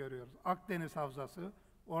olduğunu görüyoruz. Akdeniz Havzası,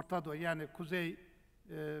 Orta Doğu, yani Kuzey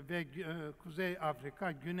ve Kuzey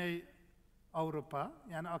Afrika, Güney Avrupa,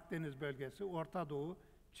 yani Akdeniz bölgesi, Orta Doğu,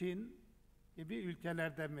 Çin gibi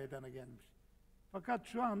ülkelerde meydana gelmiş. Fakat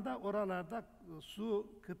şu anda oralarda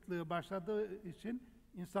su kıtlığı başladığı için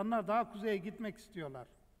insanlar daha kuzeye gitmek istiyorlar.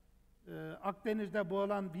 Akdeniz'de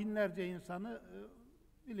boğulan binlerce insanı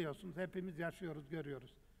biliyorsunuz, hepimiz yaşıyoruz,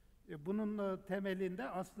 görüyoruz. Bunun temelinde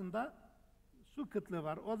aslında su kıtlığı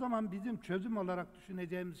var. O zaman bizim çözüm olarak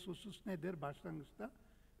düşüneceğimiz husus nedir başlangıçta?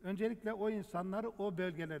 Öncelikle o insanları o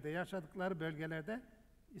bölgelerde, yaşadıkları bölgelerde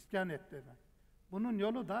iskan ettirmek. Bunun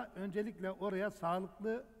yolu da öncelikle oraya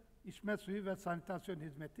sağlıklı içme suyu ve sanitasyon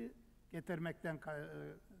hizmeti getirmekten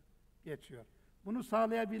geçiyor. Bunu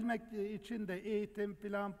sağlayabilmek için de eğitim,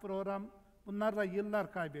 plan, program, bunlarla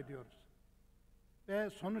yıllar kaybediyoruz. Ve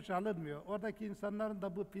sonuç alınmıyor. Oradaki insanların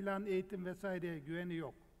da bu plan, eğitim vesaireye güveni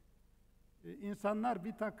yok. İnsanlar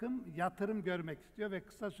bir takım yatırım görmek istiyor ve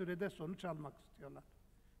kısa sürede sonuç almak istiyorlar.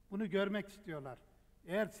 Bunu görmek istiyorlar.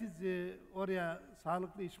 Eğer siz oraya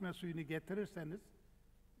sağlıklı içme suyunu getirirseniz,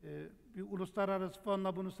 bir uluslararası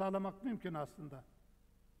fonla bunu sağlamak mümkün aslında.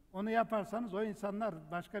 Onu yaparsanız o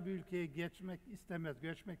insanlar başka bir ülkeye geçmek istemez,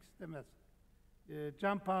 göçmek istemez.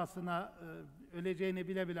 Can pahasına öleceğini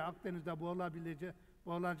bile bile, Akdeniz'de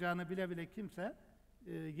boğulacağını bile bile kimse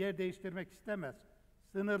yer değiştirmek istemez.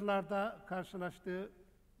 Sınırlarda karşılaştığı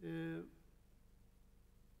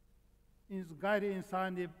gayri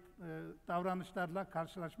insani davranışlarla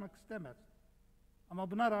karşılaşmak istemez.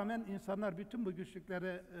 Ama buna rağmen insanlar bütün bu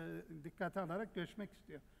güçlükleri dikkate alarak göçmek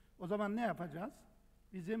istiyor. O zaman ne yapacağız?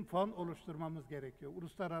 Bizim fon oluşturmamız gerekiyor,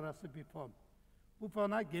 uluslararası bir fon. Bu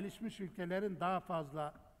fona gelişmiş ülkelerin daha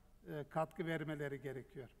fazla katkı vermeleri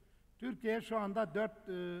gerekiyor. Türkiye şu anda 4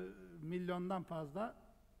 milyondan fazla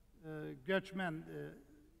göçmen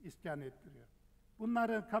iskan ettiriyor.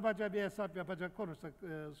 Bunları kabaca bir hesap yapacak olursak,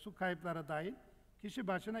 su kayıpları dahil, kişi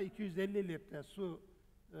başına 250 litre su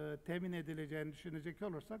temin edileceğini düşünecek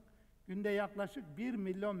olursak, günde yaklaşık 1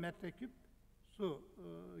 milyon metreküp su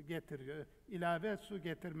getiriyor. İlave su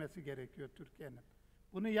getirmesi gerekiyor Türkiye'nin.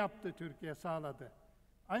 Bunu yaptı Türkiye, sağladı.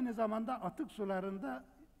 Aynı zamanda atık sularında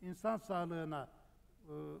insan sağlığını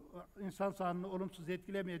olumsuz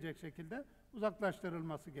etkilemeyecek şekilde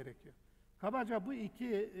uzaklaştırılması gerekiyor. Kabaca bu iki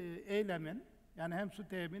eylemin, yani hem su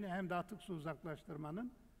temini hem de atık su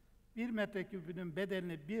uzaklaştırmanın 1 metrekübünün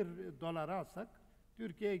bedelini $1 alsak,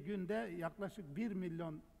 Türkiye günde yaklaşık 1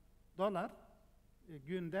 milyon dolar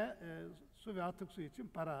günde su ve atık su için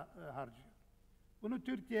para harcıyor. Bunu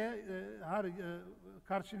Türkiye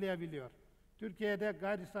karşılayabiliyor. Türkiye'de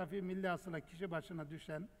gayri safi milli hasıla kişi başına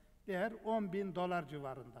düşen değer $10.000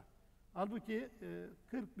 civarında. Halbuki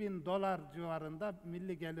 $40.000 civarında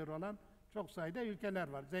milli gelir olan çok sayıda ülkeler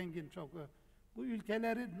var. Zengin çok. Bu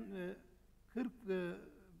ülkelerin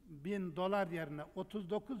 $40.000 yerine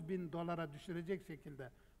 $39.000 düşürecek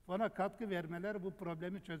şekilde fona katkı vermeleri bu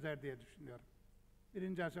problemi çözer diye düşünüyorum.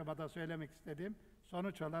 Birinci aşamada söylemek istediğim,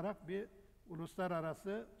 sonuç olarak bir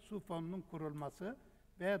uluslararası su fonunun kurulması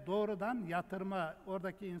ve doğrudan yatırma,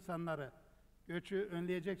 oradaki insanları göçü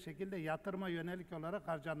önleyecek şekilde yatırıma yönelik olarak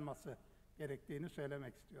harcanması gerektiğini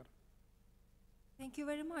söylemek istiyorum. Thank you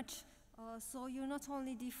very much. So you not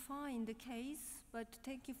only define the case, but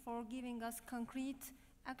thank you for giving us concrete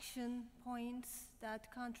action points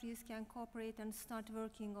that countries can cooperate and start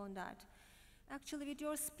working on that. Actually, with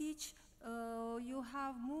your speech, you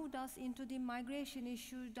have moved us into the migration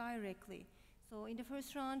issue directly. So in the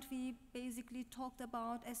first round, we basically talked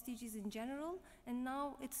about SDGs in general, and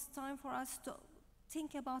now it's time for us to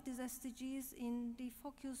think about these SDGs in the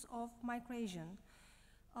focus of migration.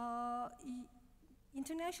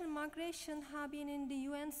 International migration have been in the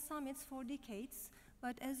UN summits for decades,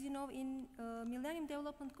 but as you know, in Millennium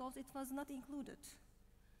Development Goals, it was not included.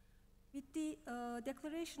 With the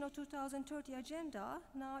Declaration of 2030 Agenda,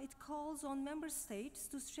 now it calls on member states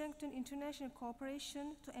to strengthen international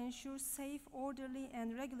cooperation to ensure safe, orderly,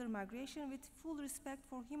 and regular migration with full respect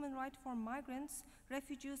for human rights for migrants,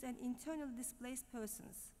 refugees, and internally displaced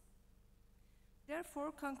persons.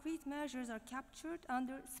 Therefore, concrete measures are captured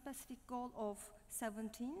under specific goal of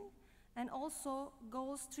 17, and also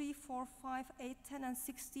goals 3, 4, 5, 8, 10, and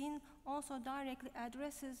 16 also directly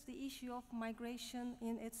addresses the issue of migration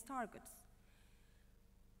in its targets.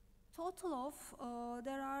 Total of,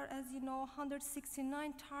 there are, as you know,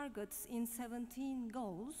 169 targets in 17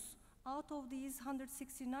 goals. Out of these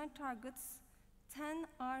 169 targets, 10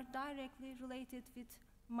 are directly related with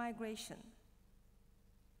migration.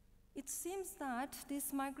 It seems that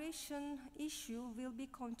this migration issue will be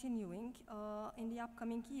continuing in the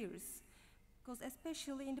upcoming years, because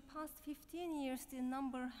especially in the past 15 years, the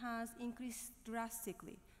number has increased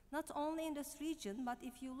drastically. Not only in this region, but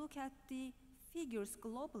if you look at the figures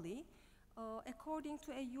globally, according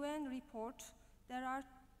to a UN report, there are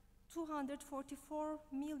 244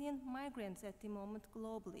 million migrants at the moment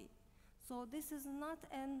globally. So this is not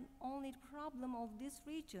an only problem of this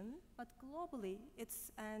region, but globally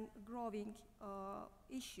it's a growing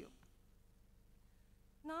issue.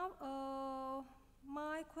 Now,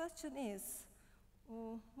 my question is,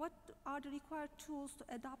 what are the required tools to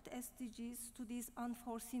adapt SDGs to these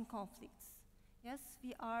unforeseen conflicts? Yes,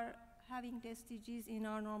 we are having the SDGs in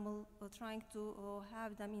our normal, trying to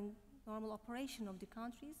have them in normal operation of the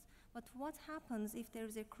countries, but what happens if there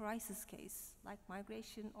is a crisis case, like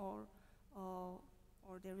migration or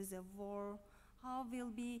there is a war? How will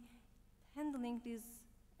be handling these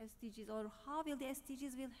SDGs, or how will the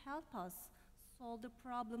SDGs will help us solve the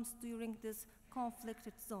problems during these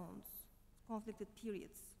conflicted zones, conflicted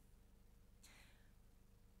periods?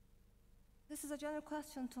 This is a general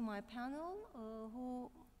question to my panel, who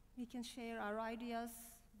we can share our ideas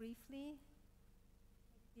briefly.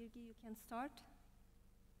 Birguy, you can start.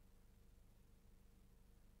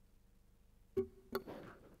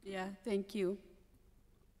 Yeah, thank you.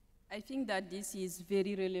 I think that this is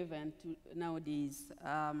very relevant to nowadays,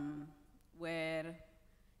 where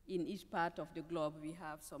in each part of the globe we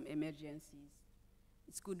have some emergencies.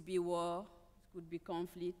 It could be war, it could be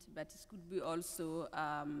conflict, but it could be also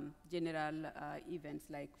general events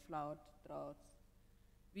like flood, droughts,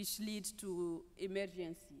 which lead to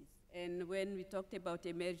emergencies. And when we talked about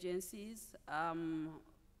emergencies, and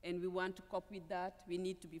we want to cope with that, we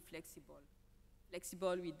need to be flexible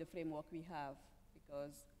with the framework we have,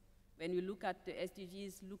 because when you look at the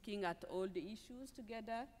SDGs, looking at all the issues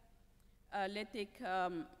together, let's take,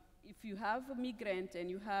 if you have a migrant and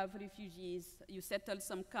you have refugees, you settle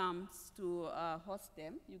some camps to host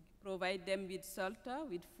them, you provide them with shelter,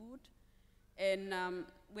 with food, and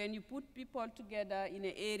when you put people together in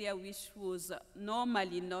an area which was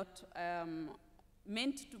normally not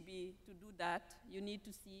meant to do that, you need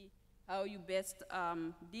to see how you best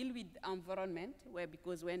deal with the environment,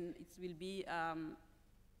 because when it will be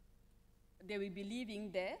they will be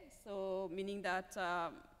living there, so meaning that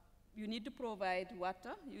you need to provide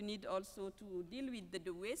water. You need also to deal with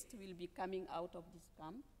the waste will be coming out of this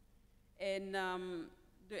camp. And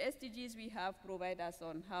the SDGs we have provide us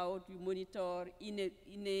on how to monitor in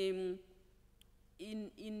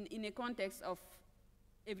a context of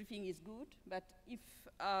everything is good, but if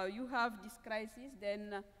you have this crisis,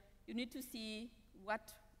 then you need to see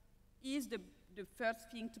what is the first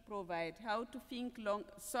thing to provide, how to think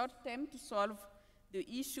short term to solve the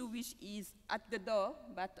issue which is at the door,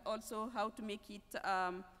 but also how to make it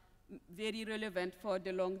very relevant for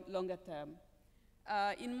the longer term.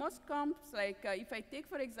 In most camps, like if I take,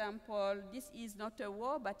 for example, this is not a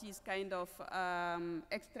war, but is kind of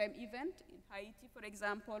extreme event. In Haiti, for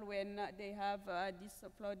example, when they have this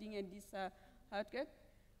flooding and this earthquake,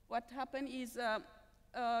 what happened is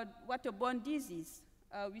waterborne disease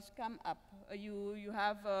which come up. You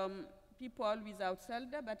have people without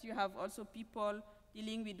shelter, but you have also people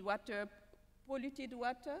dealing with polluted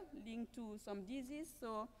water linked to some disease.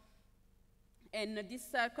 So, and this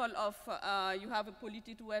circle of you have a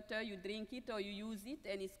polluted water, you drink it or you use it,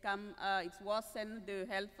 and it's worsen the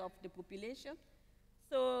health of the population.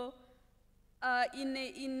 So,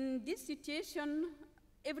 in this situation,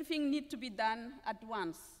 everything needs to be done at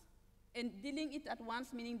once. And dealing it at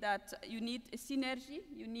once, meaning that you need a synergy,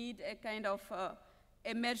 you need a kind of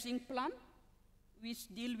emerging plan, which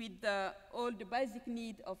deal with all the basic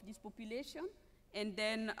needs of this population, and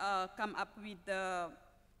then come up with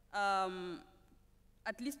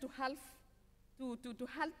at least to halt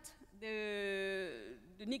the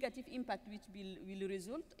negative impact which will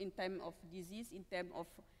result in terms of disease, in terms of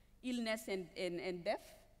illness and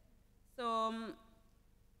death. So,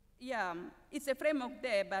 yeah, it's a framework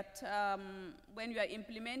there, but when you are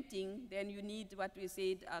implementing, then you need what we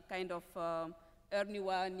said, a kind of early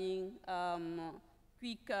warning,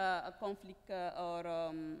 quick conflict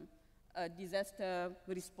or disaster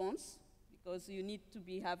response, because you need to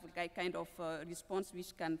have a kind of response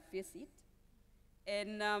which can face it.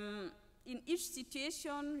 And in each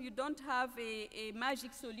situation, you don't have a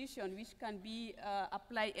magic solution which can be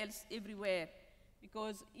applied everywhere,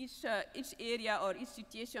 because each area or each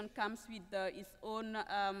situation comes with its own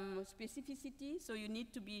specificity, so you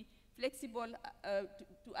need to be flexible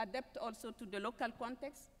to adapt also to the local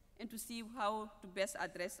context and to see how to best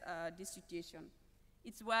address this situation.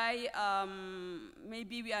 It's why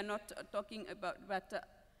maybe we are not talking about, but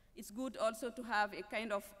it's good also to have a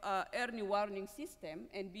kind of early warning system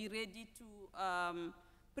and be ready to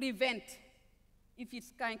prevent, if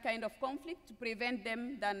it's kind of conflict, to prevent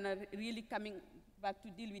them than really coming back to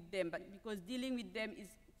deal with them. But because dealing with them is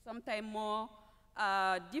sometimes more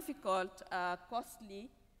difficult, costly,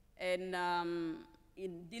 and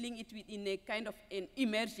in dealing it with in a kind of an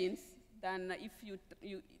emergence than if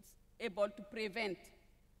it's able to prevent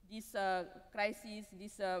this crisis,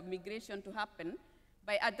 this migration to happen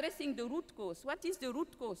by addressing the root cause. What is the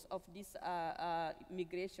root cause of this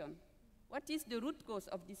migration? What is the root cause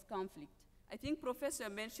of this conflict? I think Professor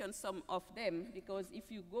mentioned some of them, because if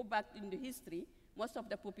you go back in the history, most of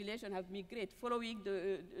the population have migrated following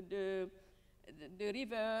the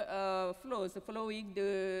river flows, following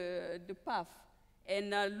the path,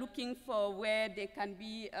 and looking for where there can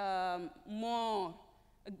be more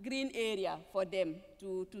green area for them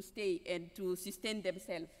to stay and to sustain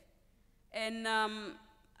themselves. And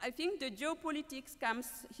I think the geopolitics comes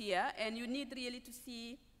here, and you need really to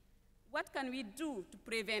see what can we do to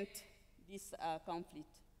prevent this conflict.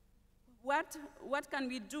 What can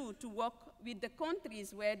we do to work with the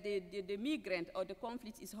countries where the migrant or the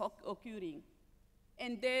conflict is occurring?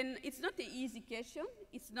 And then it's not an easy question.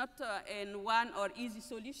 It's not one or easy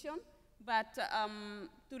solution, but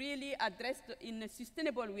to really address in a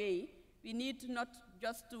sustainable way, we need not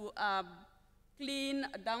just to clean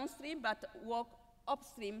downstream, but work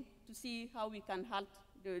upstream to see how we can halt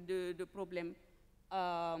the problem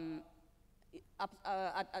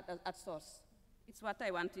at source. It's what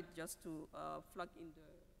I wanted just to plug in the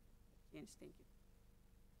change. Thank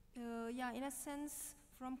you. Yeah, in a sense,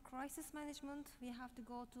 from crisis management, we have to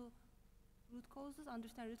go to root causes,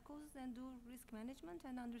 understand root causes, and do risk management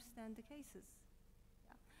and understand the cases.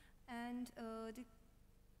 Yeah. And the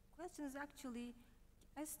question is actually,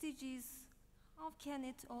 SDGs, how can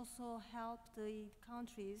it also help the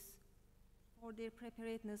countries for their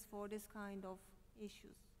preparedness for this kind of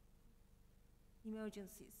issues,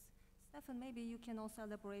 emergencies? Stefan, maybe you can also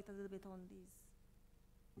elaborate a little bit on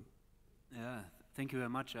these. Yeah, thank you very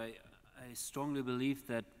much. I strongly believe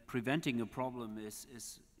that preventing a problem is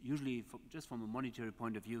usually, just from a monetary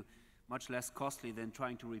point of view, much less costly than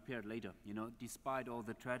trying to repair it later. You know, despite all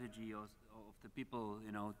the tragedy of the people,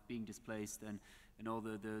 you know, being displaced and all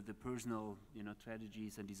the personal, you know,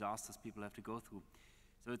 tragedies and disasters people have to go through.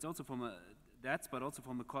 So it's also from but also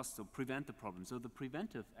from the cost, so prevent the problem. So the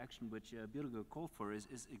preventive action which Birguy called for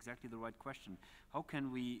is exactly the right question. How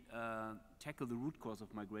can we tackle the root cause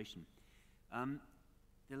of migration?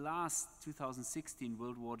 The last 2016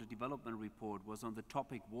 World Water Development Report was on the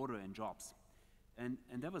topic water and jobs. And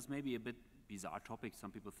that was maybe a bit bizarre topic.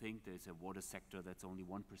 Some people think there's a water sector that's only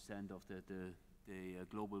 1% of the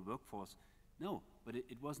global workforce. No, but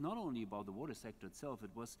it was not only about the water sector itself,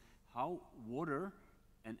 it was how water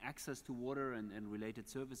and access to water and related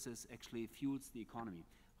services actually fuels the economy,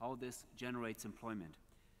 how this generates employment.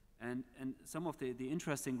 And some of the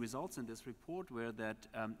interesting results in this report were that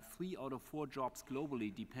 3 out of 4 jobs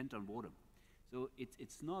globally depend on water. So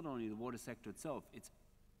it's not only the water sector itself, it's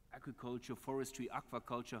agriculture, forestry,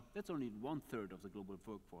 aquaculture. That's only 1/3 of the global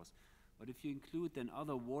workforce. But if you include then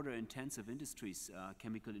other water-intensive industries,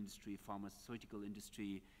 chemical industry, pharmaceutical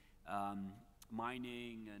industry,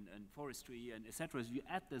 mining and forestry and etc., you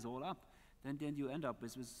add this all up, then you end up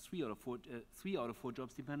with 3 out of 4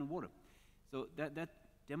 jobs depend on water. So that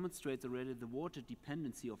demonstrates already the water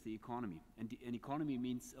dependency of the economy. And an economy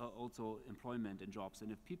means also employment and jobs.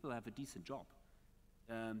 And if people have a decent job,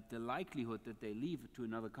 the likelihood that they leave to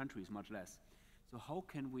another country is much less. So how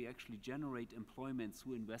can we actually generate employment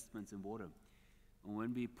through investments in water? And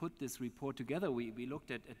when we put this report together, we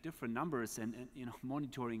looked at different numbers, and you know,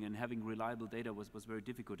 monitoring and having reliable data was very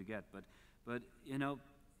difficult to get. But you know,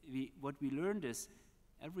 what we learned is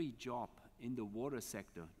every job in the water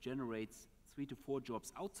sector generates 3 to 4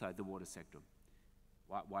 jobs outside the water sector.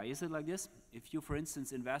 Why is it like this? If you, for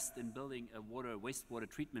instance, invest in building a wastewater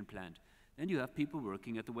treatment plant, then you have people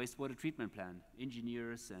working at the wastewater treatment plant,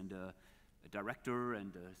 engineers and a director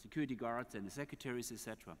and security guards and the secretaries,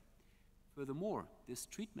 etc. Furthermore, this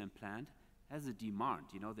treatment plant has a demand.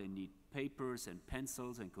 You know, they need papers and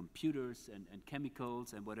pencils and computers and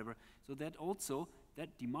chemicals and whatever. So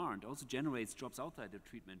that demand also generates jobs outside the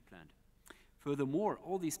treatment plant. Furthermore,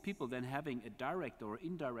 all these people then having a direct or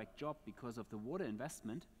indirect job because of the water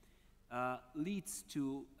investment leads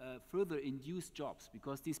to further induced jobs,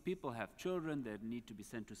 because these people have children that need to be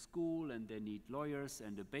sent to school, and they need lawyers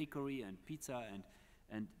and a bakery and pizza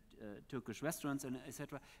and Turkish restaurants and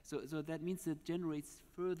etc. So that means it generates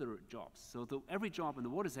further jobs. So every job in the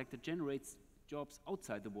water sector generates jobs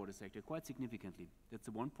outside the water sector quite significantly. That's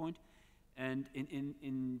the one point. And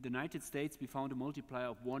in the United States, we found a multiplier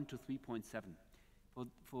of 1 to 3.7.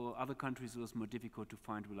 For other countries, it was more difficult to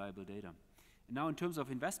find reliable data. And now in terms of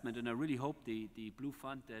investment, and I really hope the Blue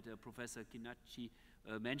Fund that Professor Kınacı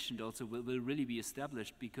mentioned also will really be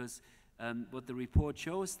established, because what the report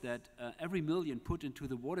shows that every million put into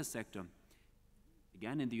the water sector,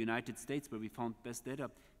 again in the United States where we found best data,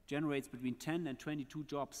 generates between 10 and 22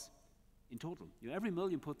 jobs in total. Every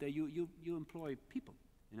million put there, you employ people.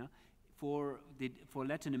 For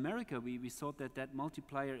Latin America, we saw that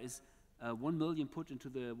multiplier is 1 million put into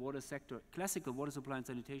the water sector, classical water supply and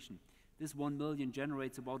sanitation. This 1 million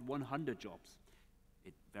generates about 100 jobs.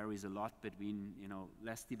 It varies a lot between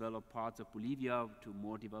less developed parts of Bolivia to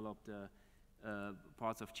more developed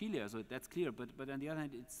parts of Chile, so that's clear. But on the other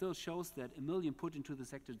hand, it still shows that 1 million put into the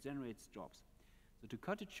sector generates jobs. So to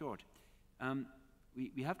cut it short,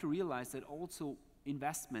 we have to realize that also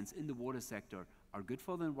investments in the water sector are good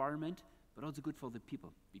for the environment, but also good for the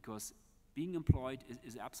people, because being employed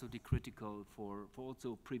is absolutely critical for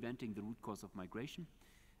also preventing the root cause of migration,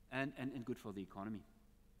 and good for the economy.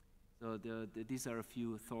 So these are a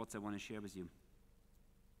few thoughts I want to share with you.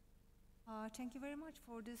 Thank you very much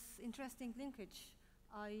for this interesting linkage.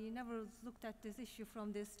 I never looked at this issue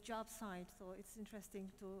from this job side, so it's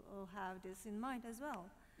interesting to have this in mind as well.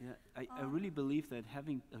 Yeah, I really believe that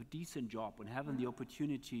having a decent job and having the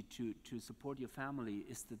opportunity to support your family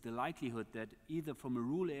is the likelihood that either from a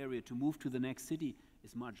rural area to move to the next city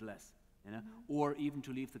is much less, or even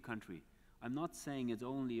to leave the country. I'm not saying it's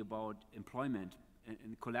only about employment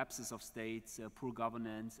and collapses of states, poor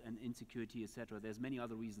governance and insecurity, etc. There's many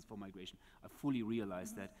other reasons for migration. I fully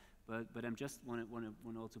realize that, but I'm just want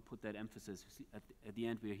to also put that emphasis. At the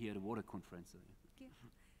end, we're here at a water conference. Okay.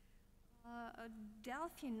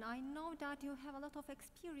 Delphine, I know that you have a lot of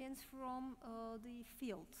experience from the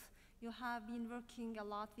field. You have been working a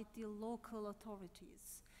lot with the local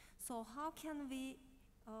authorities. So how can we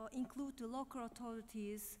include the local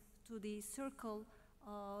authorities to the circle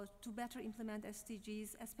to better implement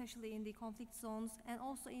SDGs, especially in the conflict zones and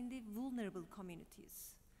also in the vulnerable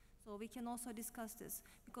communities? So we can also discuss this,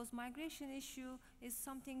 because migration issue is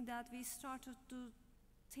something that we started to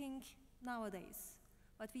think nowadays.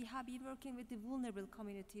 but we have been working with the vulnerable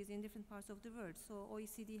communities in different parts of the world, so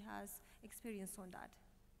OECD has experience on that.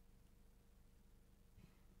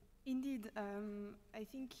 Indeed, I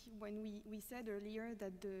think when we said earlier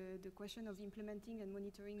that the question of implementing and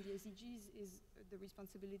monitoring the SDGs is the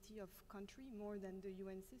responsibility of country more than the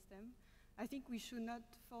UN system, I think we should not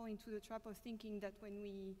fall into the trap of thinking that when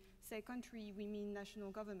we say country, we mean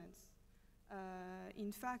national governments.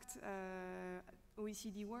 In fact,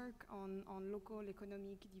 OECD work on local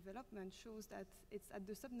economic development shows that it's at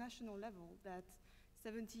the subnational level that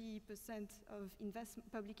 70% of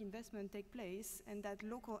public investment take place, and that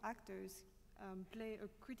local actors play a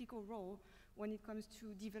critical role when it comes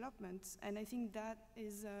to development. And I think that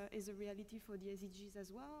is a reality for the SDGs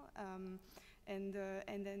as well. And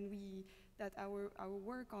then that our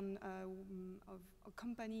work on of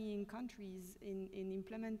accompanying countries in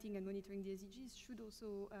implementing and monitoring the SDGs should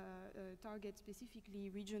also target specifically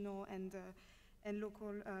regional and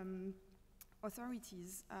local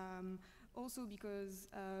authorities. Also because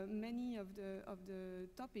many of the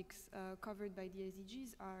topics covered by the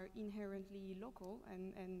SDGs are inherently local,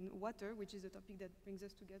 and water, which is a topic that brings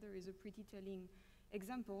us together, is a pretty telling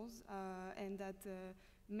examples, and that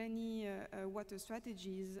many water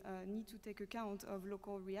strategies need to take account of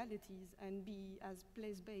local realities and be as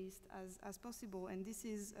place-based as possible, and this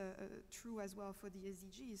is true as well for the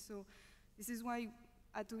SDGs. So this is why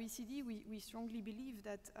at OECD we strongly believe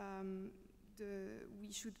that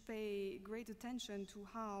we should pay great attention to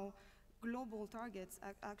how global targets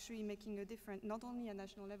are actually making a difference, not only at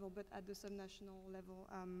national level, but at the subnational level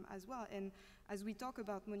as well. And as we talk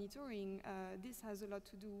about monitoring, this has a lot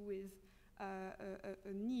to do with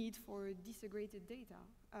a need for disaggregated data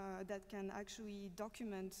that can actually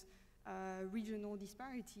document regional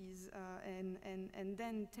disparities and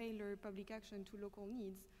then tailor public action to local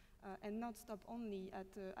needs, and not stop only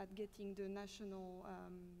at getting the national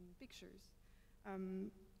pictures.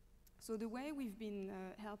 So the way we've been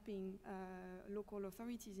helping local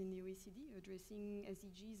authorities in the OECD addressing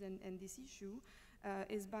SDGs and this issue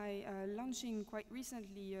is by launching quite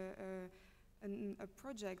recently a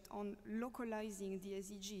project on localizing the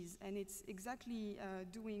SDGs, and it's exactly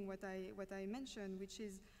doing what I mentioned, which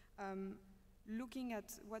is looking at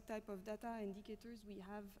what type of data indicators we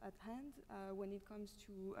have at hand when it comes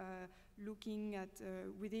to looking at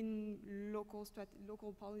within local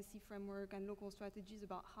local policy framework and local strategies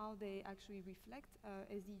about how they actually reflect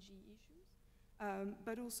SDG issues.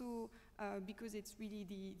 But also because it's really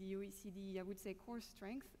the OECD, I would say, core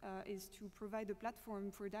strength is to provide a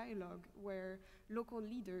platform for dialogue where local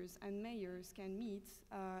leaders and mayors can meet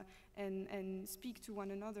and speak to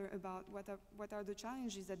one another about what are the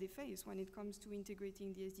challenges that they face when it comes to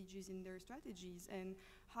integrating the SDGs in their strategies, and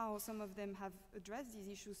how some of them have addressed these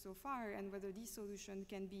issues so far, and whether these solutions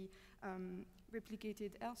can be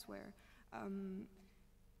replicated elsewhere.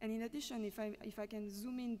 And in addition, if I can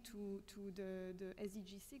zoom in to the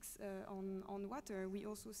SDG 6 on water, we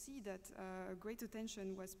also see that great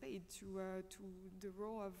attention was paid to the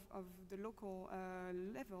role of the local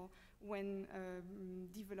level when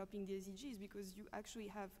developing the SDGs, because you actually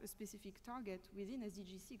have a specific target within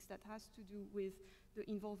SDG 6 that has to do with the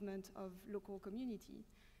involvement of local community.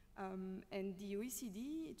 And the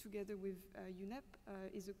OECD, together with UNEP,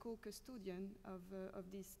 is a co-custodian of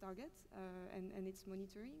this target and its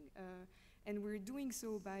monitoring. And we're doing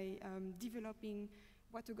so by developing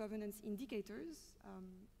water governance indicators.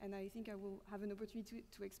 And I think I will have an opportunity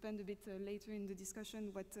to expand a bit later in the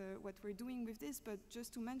discussion what we're doing with this. But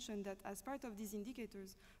just to mention that as part of these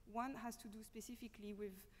indicators, one has to do specifically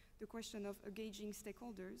with the question of engaging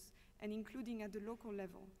stakeholders and including at the local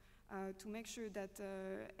level. To make sure that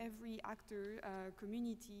every actor,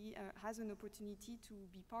 community, has an opportunity to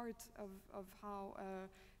be part of how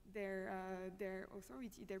their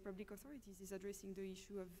public authorities is addressing the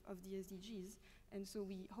issue of the SDGs. And so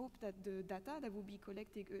we hope that the data that will be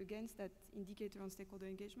collected against that indicator on stakeholder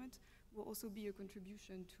engagement will also be a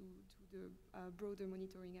contribution to the broader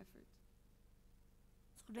monitoring effort.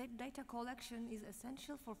 So data collection is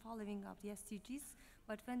essential for following up the SDGs,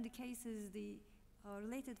 but when the case is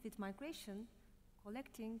related with migration,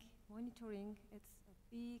 collecting, monitoring, it's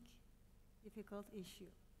a big, difficult issue.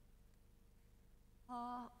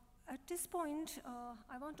 At this point,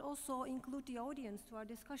 I want to also include the audience to our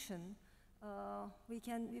discussion.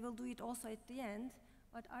 We will do it also at the end,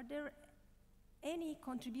 but are there any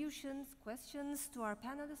contributions, questions to our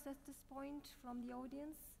panelists at this point from the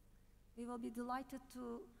audience? We will be delighted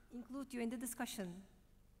to include you in the discussion.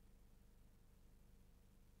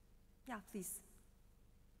 Yeah, please.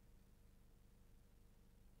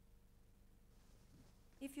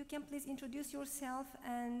 If you can please introduce yourself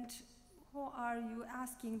and who are you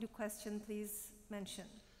asking the question, please mention.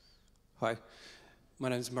 Hi, my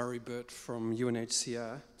name is Murray Burt from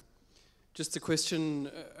UNHCR. Just a question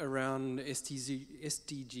around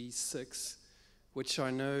SDG 6, which I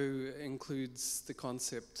know includes the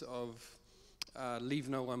concept of leave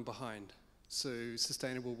no one behind, so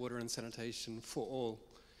sustainable water and sanitation for all.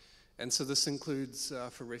 And so this includes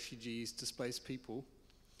for refugees, displaced people,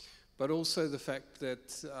 but also the fact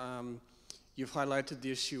that you've highlighted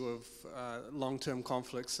the issue of long-term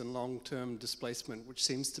conflicts and long-term displacement, which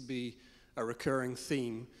seems to be a recurring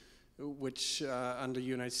theme, which under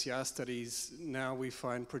UNHCR studies, now we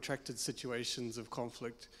find protracted situations of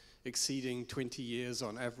conflict exceeding 20 years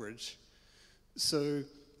on average. So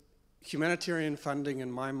humanitarian funding,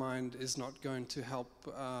 in my mind, is not going to help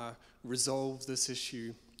resolve this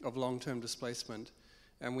issue of long-term displacement.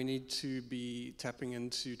 And we need to be tapping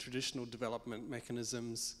into traditional development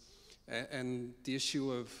mechanisms. And the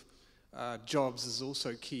issue of jobs is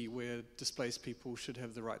also key, where displaced people should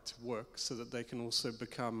have the right to work so that they can also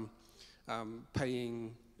become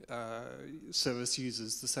paying service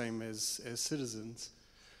users the same as citizens.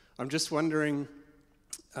 I'm just wondering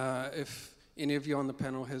if any of you on the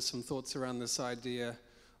panel has some thoughts around this idea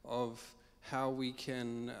of how we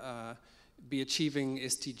can be achieving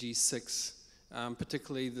SDG 6,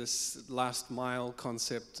 particularly this last mile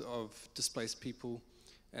concept of displaced people,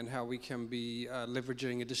 and how we can be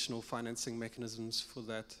leveraging additional financing mechanisms for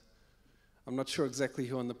that. I'm not sure exactly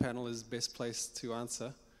who on the panel is best placed to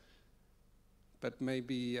answer, but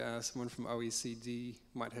maybe someone from OECD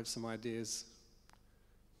might have some ideas.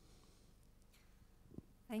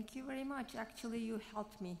 Thank you very much. Actually, you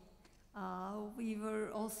helped me. We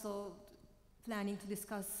were also planning to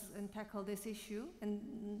discuss and tackle this issue,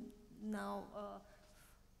 and now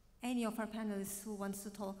any of our panelists who wants to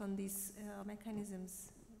talk on these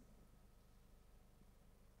mechanisms.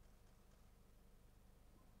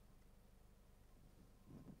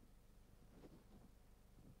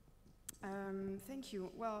 Thank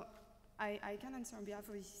you. Well, I can answer on behalf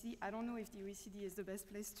of OECD. I don't know if the OECD is the best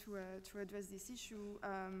place to address this issue,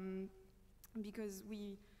 because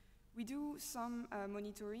we do some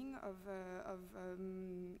monitoring of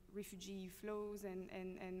refugee flows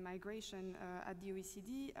and migration at the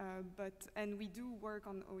OECD, and we do work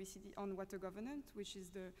on OECD on water governance, which is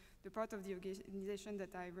the part of the organization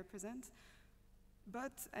that I represent.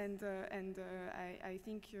 But, I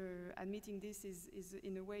think admitting this is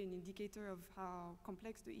in a way an indicator of how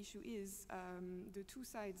complex the issue is. The two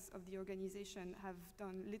sides of the organization have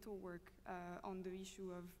done little work on the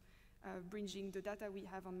issue of bridging the data we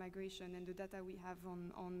have on migration and the data we have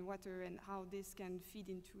on water, and how this can feed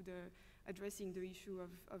into addressing the issue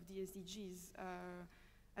of the SDGs.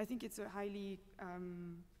 I think it's a highly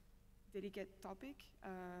delicate topic,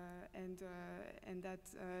 and that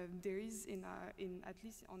there is, at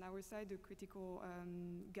least on our side, a critical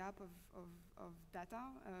gap of data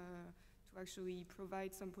to actually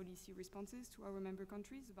provide some policy responses to our member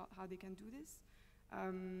countries about how they can do this.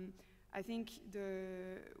 I think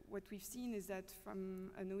what we've seen is that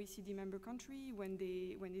from an OECD member country, when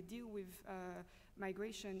they deal with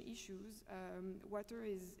migration issues, water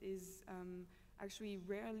is actually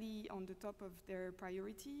rarely on the top of their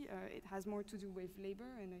priority. It has more to do with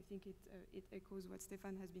labor, and I think it echoes what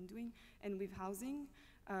Stefan has been doing, and with housing.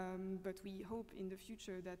 But we hope in the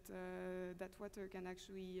future that water can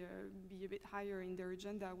actually be a bit higher in their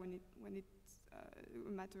agenda when it's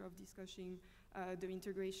a matter of discussing the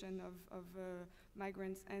integration of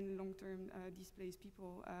migrants and long-term displaced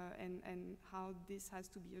people, and how this has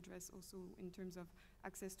to be addressed also in terms of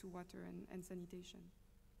access to water and sanitation.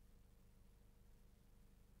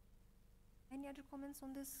 Any other comments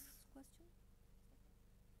on this question?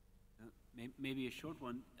 Maybe a short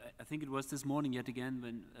one. I think it was this morning yet again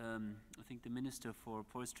when I think the Minister for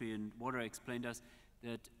Forestry and Water explained us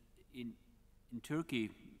that in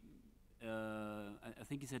Turkey, I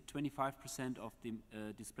think he said 25% of the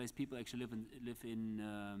displaced people actually live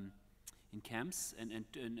in camps, and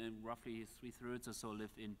roughly 3/3 or so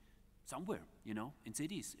live in somewhere, in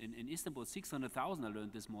cities. In Istanbul, 600,000 I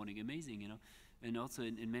learned this morning, amazing, And also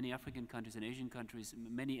in many African countries and Asian countries,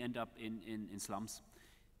 many end up in slums.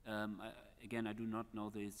 Again, I do not know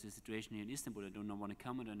the situation here in Istanbul. I don't want to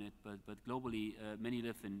comment on it, but globally, many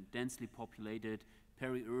live in densely populated,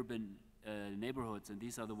 peri-urban neighborhoods, and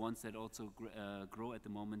these are the ones that also grow at the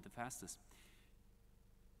moment the fastest.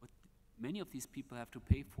 What many of these people have to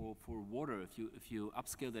pay for water, if you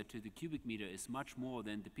upscale that to the cubic meter, is much more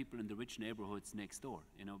than the people in the rich neighborhoods next door,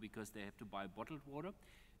 because they have to buy bottled water.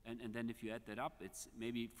 And then if you add that up, it's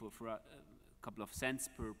maybe for a couple of cents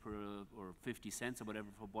per or 50 cents or whatever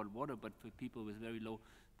for bottled water, but for people with very low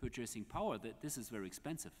purchasing power, that this is very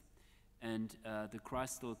expensive. And the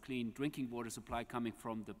crystal clean drinking water supply coming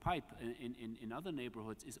from the pipe in other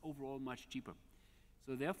neighborhoods is overall much cheaper.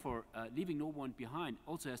 So therefore, leaving no one behind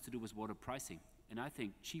also has to do with water pricing. And I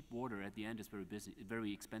think cheap water at the end is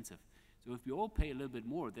very expensive. So if we all pay a little bit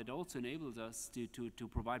more, that also enables us to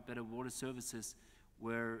provide better water services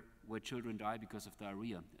where children die because of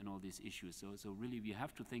diarrhea and all these issues. So really we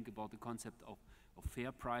have to think about the concept of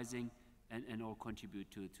fair pricing and all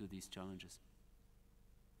contribute to these challenges.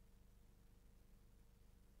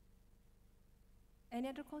 Any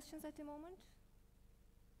other questions at the moment?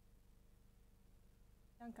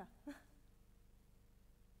 Danka.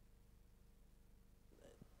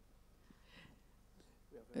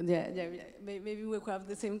 Yeah, maybe we have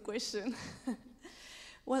the same question.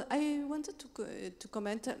 Well, I wanted to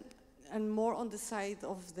comment and more on the side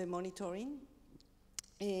of the monitoring.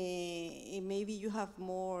 Maybe you have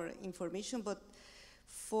more information, but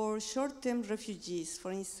for short-term refugees,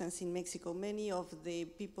 for instance, in Mexico, many of the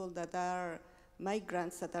people that are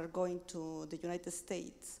migrants that are going to the United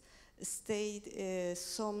States stayed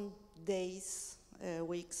some days,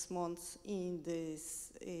 weeks, months in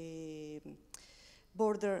this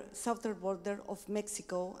southern border of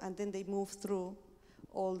Mexico, and then they move through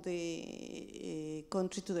all the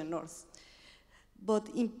country to the north. But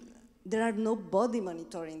there are nobody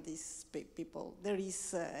monitoring these people. There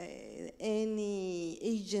is any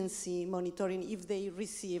agency monitoring if they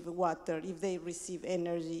receive water, if they receive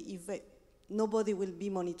energy, nobody will be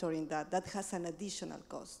monitoring that. That has an additional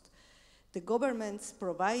cost. The governments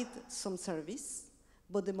provide some service,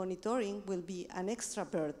 but the monitoring will be an extra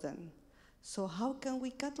burden. So how can we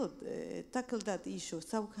tackle that issue?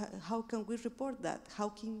 So how can we report that? How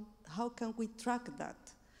can we track that?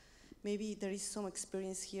 Maybe there is some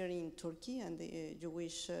experience here in Turkey, and you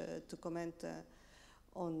wish to comment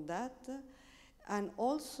on that. And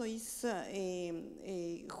also, is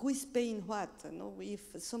who is paying what? No? If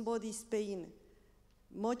somebody is paying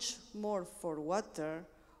much more for water,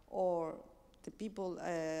 or the people,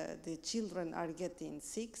 the children are getting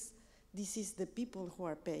sick, this is the people who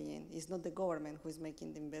are paying. It's not the government who is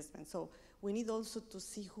making the investment. So we need also to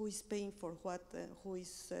see who is paying for what, who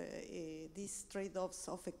is these trade-offs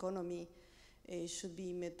of economy should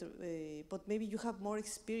be met. But maybe you have more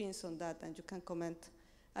experience on that and you can comment.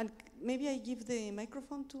 And maybe I give the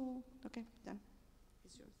microphone to, okay, Dan,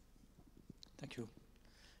 it's yours. Thank you.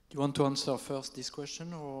 Do you want to answer first this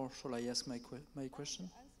question, or shall I ask my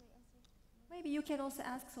question? Maybe you can also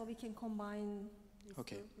ask so we can combine.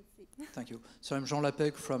 Okay, thank you. So I'm Jean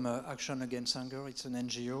Lapec from Action Against Hunger. It's an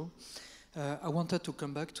NGO. I wanted to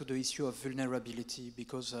come back to the issue of vulnerability,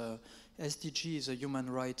 because SDG is a human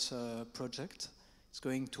rights project. It's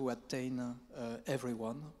going to attain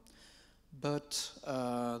everyone, but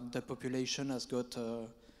the population has got a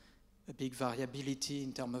big variability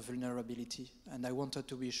in terms of vulnerability. And I wanted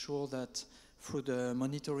to be sure that through the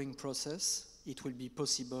monitoring process, it will be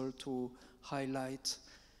possible to highlight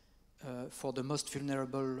for the most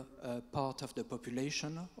vulnerable part of the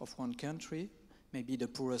population of one country, maybe the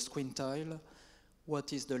poorest quintile,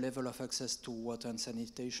 what is the level of access to water and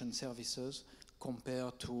sanitation services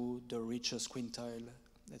compared to the richest quintile,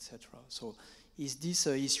 etc. So is this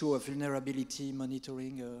issue of vulnerability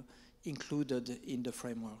monitoring included in the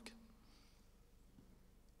framework?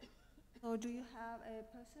 So do you have a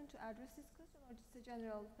person to address this question, or just a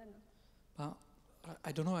general panel?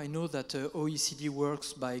 I don't know. I know that OECD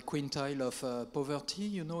works by quintile of poverty,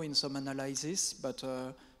 you know, in some analysis, but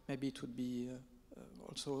maybe it would be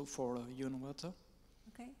also for water.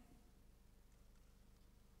 Okay.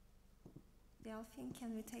 Delphine,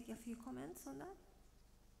 can we take a few comments on that?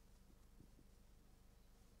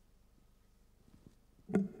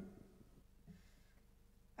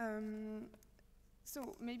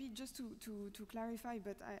 So maybe just to clarify,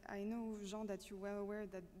 but I know, Jean, that you're well aware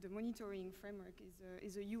that the monitoring framework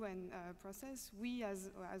is a UN process. We as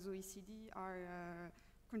OECD are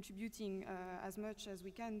contributing as much as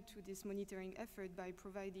we can to this monitoring effort by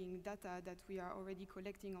providing data that we are already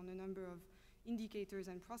collecting on a number of indicators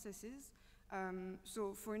and processes.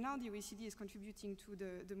 So for now, the OECD is contributing to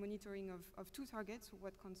the monitoring of two targets,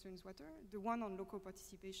 what concerns water, the one on local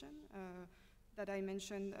participation, that I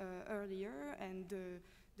mentioned earlier, and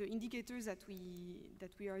the indicators that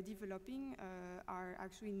we are developing are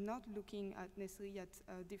actually not looking at necessarily at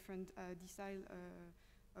different decile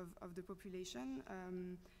of the population.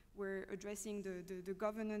 We're addressing the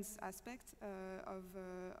governance aspect of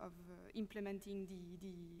implementing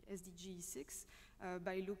the SDG 6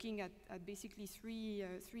 by looking at basically three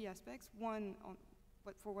aspects. One,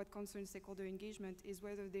 for what concerns stakeholder engagement, is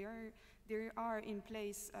whether there are in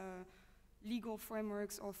place legal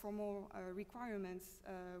frameworks or formal requirements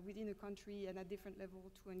within a country and at different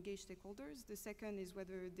levels to engage stakeholders. The second is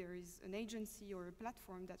whether there is an agency or a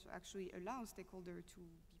platform that actually allows stakeholders to be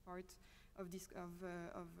part of this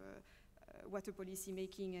water policy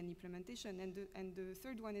making and implementation. And the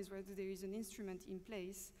third one is whether there is an instrument in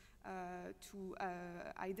place to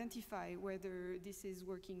identify whether this is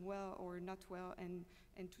working well or not well, and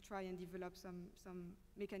to try and develop some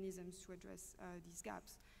mechanisms to address these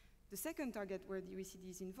gaps. The second target where the OECD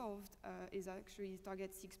is involved is actually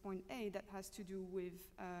target 6.8 that has to do with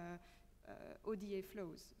ODA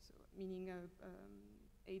flows, so meaning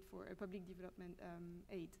aid for public development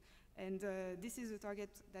aid. And this is a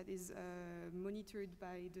target that is monitored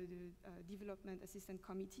by the Development Assistance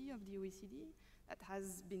Committee of the OECD that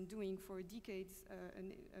has been doing for decades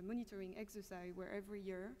a monitoring exercise where every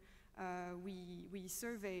year we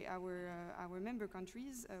survey our member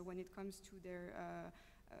countries when it comes to their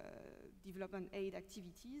development aid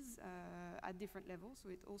activities at different levels. So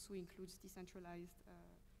it also includes decentralized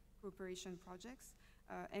cooperation projects.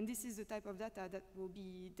 And this is the type of data that will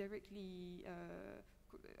be directly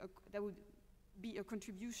that would be a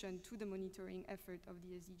contribution to the monitoring effort of the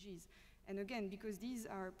SDGs. And again, because these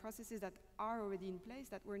are processes that are already in place,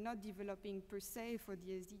 that we're not developing per se for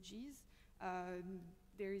the SDGs,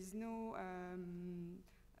 there is no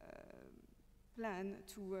plan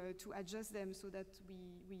to adjust them so that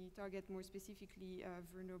we target more specifically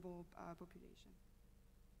vulnerable population.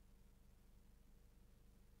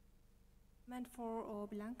 Meant for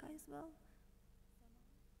Blanca as well.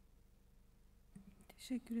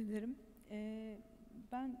 Teşekkür ederim.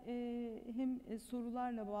 Ben hem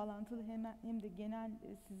sorularla bağlantılı hem de genel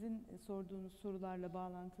sizin sorduğunuz sorularla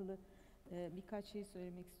bağlantılı birkaç şey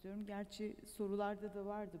söylemek istiyorum. Gerçi sorularda da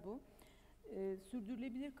vardı bu.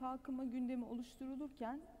 Sürdürülebilir kalkınma gündemi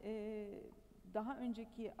oluşturulurken daha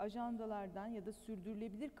önceki ajandalardan ya da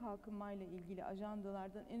sürdürülebilir kalkınmayla ilgili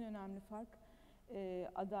ajandalardan en önemli fark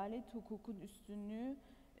adalet, hukukun üstünlüğü,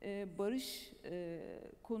 barış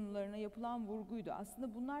konularına yapılan vurguydu.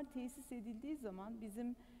 Aslında bunlar tesis edildiği zaman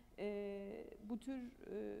bizim bu tür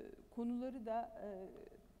konuları da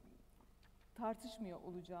tartışmıyor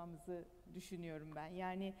olacağımızı düşünüyorum ben.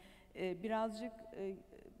 Yani birazcık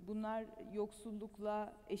bunlar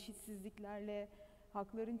yoksullukla, eşitsizliklerle,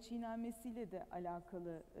 hakların çiğnenmesiyle de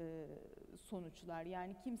alakalı sonuçlar.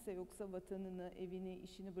 Yani kimse yoksa vatanını, evini,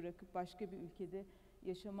 işini bırakıp başka bir ülkede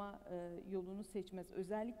yaşama yolunu seçmez.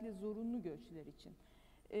 Özellikle zorunlu göçler için.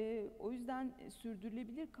 O yüzden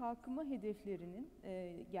sürdürülebilir kalkınma hedeflerinin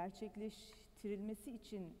gerçekleştirilmesi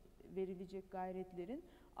için verilecek gayretlerin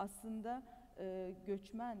aslında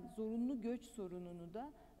göçmen, zorunlu göç sorununu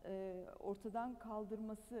da ortadan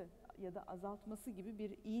kaldırması ya da azaltması gibi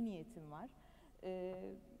bir iyi niyetim var.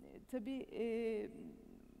 Tabii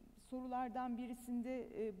sorulardan birisinde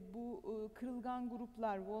bu kırılgan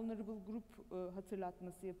gruplar, vulnerable group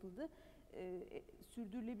hatırlatması yapıldı.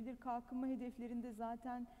 Sürdürülebilir kalkınma hedeflerinde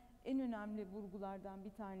zaten en önemli vurgulardan bir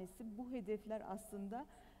tanesi bu hedefler aslında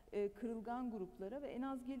kırılgan gruplara ve en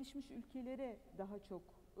az gelişmiş ülkelere daha çok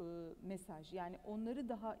mesaj, yani onları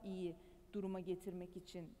daha iyi duruma getirmek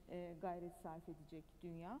için gayret sarf edecek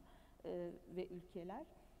dünya ve ülkeler.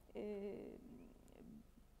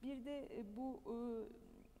 Bir de bu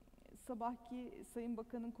sabahki Sayın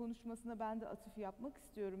Bakan'ın konuşmasına ben de atıf yapmak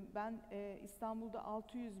istiyorum. Ben İstanbul'da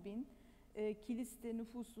 600.000, Kilis'te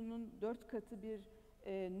nüfusunun 4 katı bir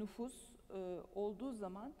nüfus olduğu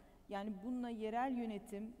zaman, yani bununla yerel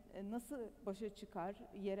yönetim nasıl başa çıkar,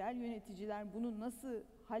 yerel yöneticiler bunu nasıl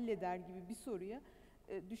halleder gibi bir soruya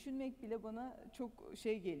düşünmek bile bana çok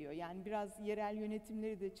şey geliyor. Yani biraz yerel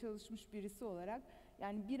yönetimleri de çalışmış birisi olarak,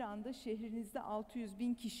 yani bir anda şehrinizde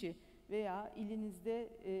 600.000 kişi veya ilinizde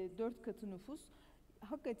 4 katı nüfus,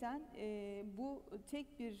 hakikaten bu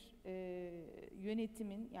tek bir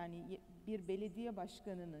yönetimin, yani bir belediye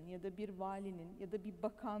başkanının ya da bir valinin ya da bir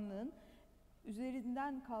bakanlığın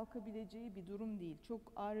üzerinden kalkabileceği bir durum değil. Çok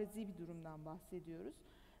arazi bir durumdan bahsediyoruz.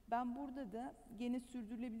 Ben burada da gene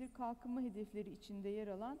sürdürülebilir kalkınma hedefleri içinde yer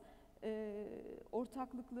alan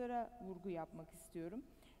ortaklıklara vurgu yapmak istiyorum.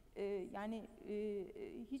 Yani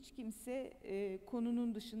hiç kimse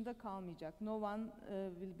konunun dışında kalmayacak. No one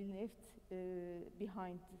will be left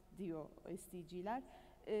behind diyor SDG'ler.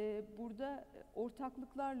 Burada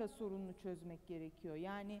ortaklıklarla sorununu çözmek gerekiyor.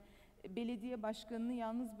 Yani belediye başkanını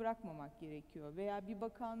yalnız bırakmamak gerekiyor. Veya bir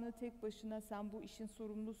bakanlığı tek başına sen bu işin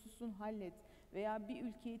sorumlususun hallet. Veya bir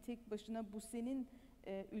ülkeyi tek başına bu senin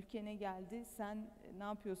ülkene geldi, sen ne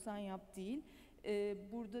yapıyorsan yap değil.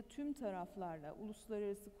 Burada tüm taraflarla,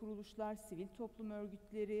 uluslararası kuruluşlar, sivil toplum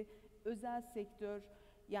örgütleri, özel sektör,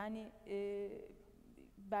 yani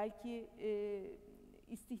belki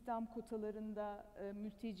istihdam kotalarında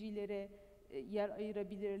mültecilere yer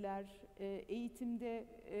ayırabilirler. Eğitimde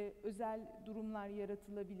özel durumlar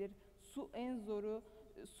yaratılabilir. Su en zoru.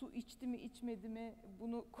 Su içti mi içmedi mi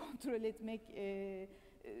bunu kontrol etmek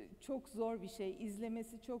çok zor bir şey.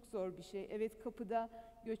 İzlemesi çok zor bir şey. Evet, kapıda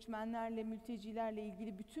göçmenlerle, mültecilerle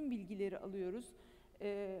ilgili bütün bilgileri alıyoruz.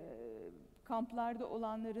 Kamplarda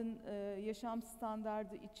olanların yaşam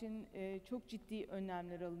standardı için çok ciddi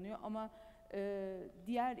önlemler alınıyor. Ama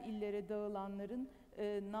diğer illere dağılanların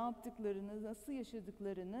ne yaptıklarını, nasıl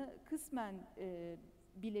yaşadıklarını kısmen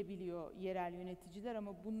bilebiliyor yerel yöneticiler.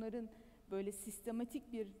 Ama bunların böyle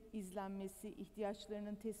sistematik bir izlenmesi,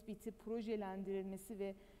 ihtiyaçlarının tespiti, projelendirilmesi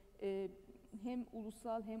ve hem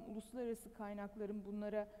ulusal hem uluslararası kaynakların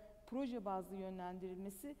bunlara proje bazlı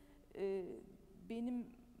yönlendirilmesi benim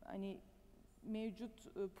hani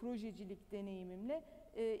mevcut projecilik deneyimimle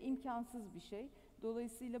imkansız bir şey.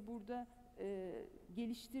 Dolayısıyla burada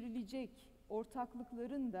geliştirilecek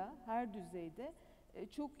ortaklıkların da her düzeyde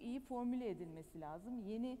çok iyi formüle edilmesi lazım.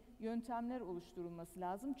 Yeni yöntemler oluşturulması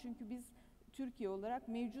lazım. Çünkü biz Türkiye olarak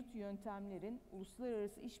mevcut yöntemlerin,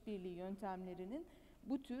 uluslararası işbirliği yöntemlerinin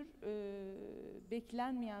bu tür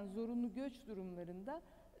beklenmeyen zorunlu göç durumlarında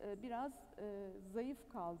biraz zayıf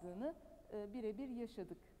kaldığını birebir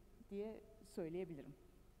yaşadık diye söyleyebilirim.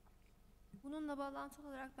 Bununla bağlantılı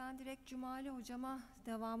olarak ben direkt Cumali hocama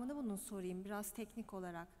devamını bunun sorayım biraz teknik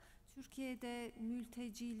olarak. Türkiye'de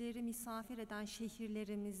mültecileri misafir eden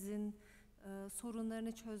şehirlerimizin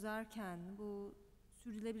sorunlarını çözerken bu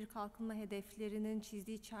sürdürülebilir kalkınma hedeflerinin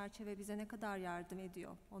çizdiği çerçeve bize ne kadar yardım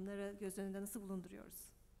ediyor? Onları göz önünde nasıl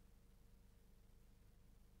bulunduruyoruz?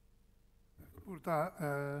 Burada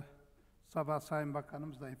sabah Sayın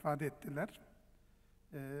Bakanımız da ifade ettiler.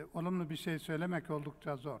 Olumlu bir şey söylemek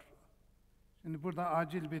oldukça zor. Şimdi burada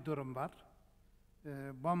acil bir durum var.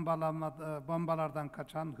 Bombalardan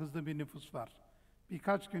kaçan hızlı bir nüfus var.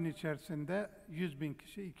 Birkaç gün içerisinde 100.000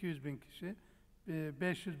 kişi, 200.000 kişi,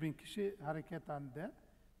 500.000 kişi hareket halinde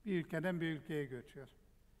bir ülkeden bir ülkeye göçüyor.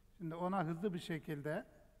 Şimdi ona hızlı bir şekilde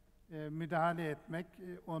müdahale etmek,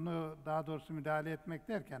 daha doğrusu müdahale etmek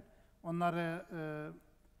derken onları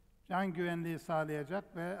can güvenliği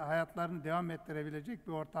sağlayacak ve hayatlarını devam ettirebilecek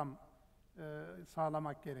bir ortam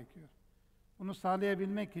sağlamak gerekiyor. Bunu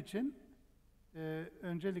sağlayabilmek için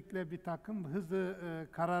öncelikle bir takım hızlı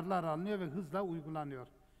kararlar alınıyor ve hızla uygulanıyor.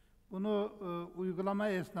 Bunu uygulama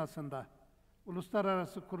esnasında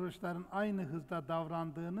uluslararası kuruluşların aynı hızda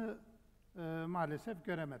davrandığını maalesef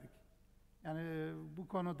göremedik. Yani bu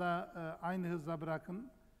konuda aynı hızla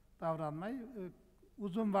bırakın davranmayı,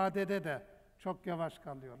 uzun vadede de çok yavaş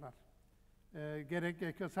kalıyorlar.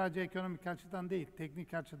 Gerek sadece ekonomik açıdan değil,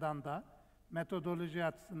 teknik açıdan da, metodoloji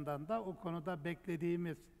açısından da o konuda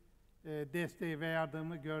beklediğimiz desteği ve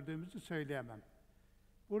yardımı gördüğümüzü söyleyemem.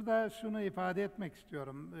 Burada şunu ifade etmek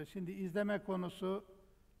istiyorum. Şimdi izleme konusu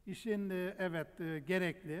işin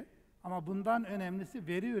gerekli ama bundan önemlisi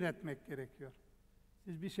veri üretmek gerekiyor.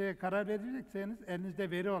 Siz bir şeye karar verecekseniz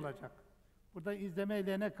elinizde veri olacak. Burada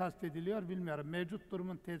izlemeyle ne kastediliyor bilmiyorum. Mevcut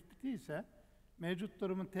durumun tespiti ise mevcut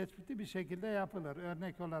durumun tespiti bir şekilde yapılır.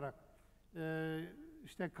 Örnek olarak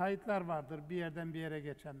işte kayıtlar vardır bir yerden bir yere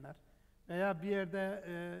geçenler veya bir yerde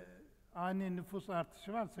ani nüfus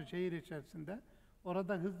artışı varsa şehir içerisinde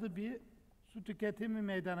orada hızlı bir su tüketimi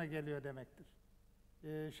meydana geliyor demektir.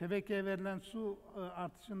 Şebekeye verilen su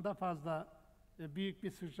artışında fazla büyük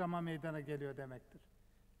bir sıçrama meydana geliyor demektir.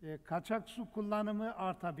 Kaçak su kullanımı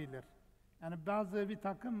artabilir. Yani bir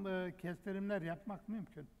takım kestirimler yapmak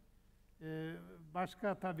mümkün.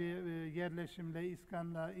 Başka tabii yerleşimle,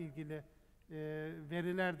 iskanla ilgili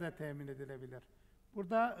veriler de temin edilebilir.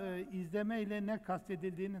 Burada izlemeyle ne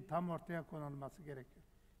kastedildiğinin tam ortaya konulması gerekiyor.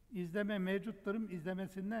 İzleme mevcut durum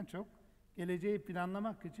izlemesinden çok geleceği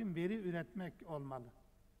planlamak için veri üretmek olmalı.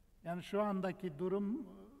 Yani şu andaki durum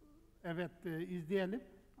izleyelim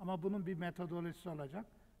ama bunun bir metodolojisi olacak.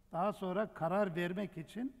 Daha sonra karar vermek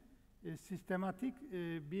için sistematik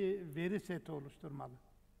bir veri seti oluşturmalı.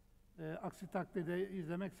 Aksi takdirde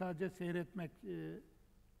izlemek sadece seyretmek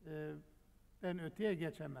öteye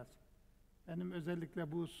geçemez. Benim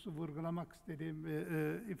özellikle bu vurgulamak istediğim,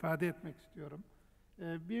 ifade etmek istiyorum.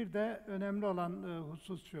 Bir de önemli olan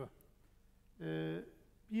husus şu.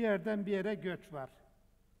 Bir yerden bir yere göç var.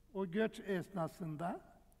 O göç esnasında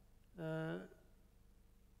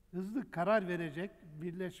hızlı karar verecek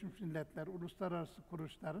Birleşmiş Milletler, uluslararası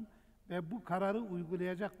kuruluşların ve bu kararı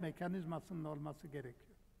uygulayacak mekanizmasının olması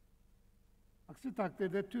gerekiyor. Aksi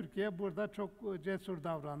takdirde Türkiye burada çok cesur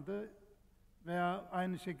davrandı veya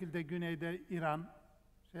aynı şekilde güneyde İran,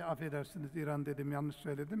 affedersiniz İran dedim yanlış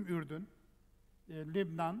söyledim, Ürdün.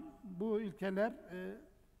 Lübnan, bu ülkeler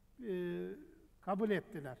kabul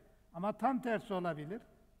ettiler. Ama tam tersi olabilir.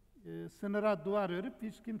 Sınıra duvar örüp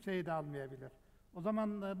hiç kimseyi de almayabilir. O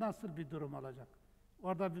zaman nasıl bir durum olacak?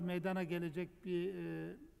 Orada bir meydana gelecek bir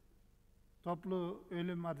toplu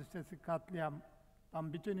ölüm hadisesi,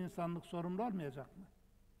 katliamdan bütün insanlık sorumlu olmayacak mı?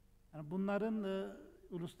 Yani bunların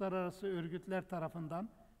uluslararası örgütler tarafından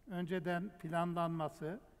önceden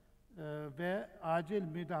planlanması ve acil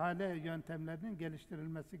müdahale yöntemlerinin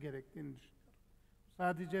geliştirilmesi gerektiğini düşünüyorum.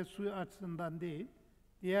 Sadece su açısından değil,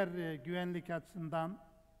 diğer güvenlik açısından,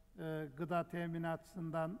 gıda temini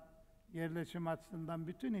açısından, yerleşim açısından,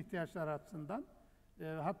 bütün ihtiyaçlar açısından,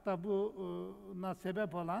 hatta buna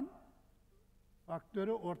sebep olan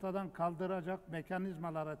faktörü ortadan kaldıracak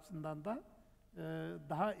mekanizmalar açısından da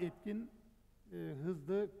daha etkin,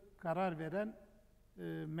 hızlı karar veren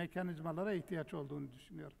mekanizmalara ihtiyaç olduğunu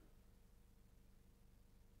düşünüyorum.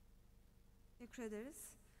 Teşekkür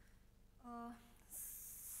ederiz.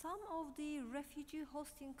 Some of the refugee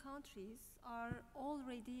hosting countries are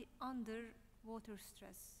already under water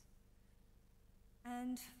stress.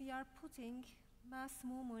 And we are putting mass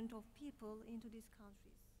movement of people into these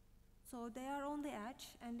countries. So they are on the edge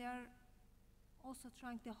and they are also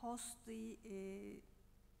trying to host the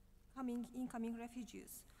incoming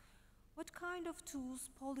refugees. What kind of tools,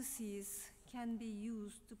 policies can be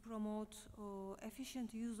used to promote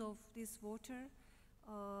efficient use of this water,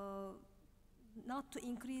 not to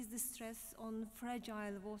increase the stress on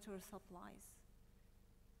fragile water supplies?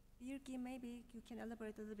 Birguy, maybe you can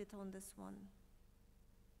elaborate a little bit on this one.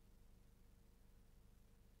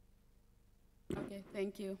 Okay,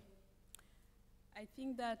 thank you. I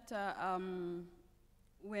think that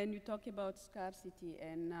when you talk about scarcity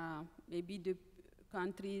and maybe the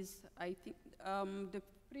countries, I think the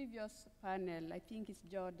previous panel, I think it's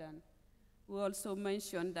Jordan, who also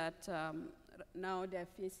mentioned that now they're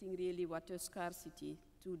facing really water scarcity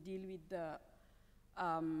to deal with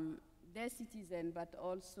their citizens, but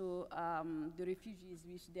also the refugees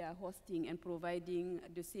which they are hosting and providing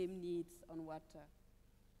the same needs on water.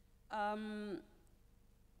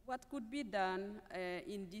 What could be done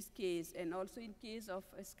in this case, and also in case of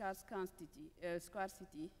a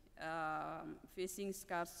scarcity facing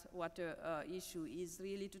scarce water issue, is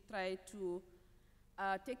really to try to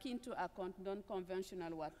take into account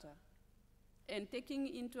non-conventional water. And taking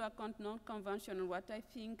into account non-conventional water, I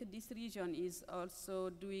think this region is also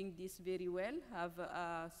doing this very well, have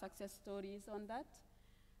success stories on that,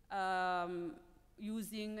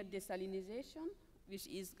 using desalinization, which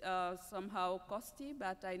is somehow costly,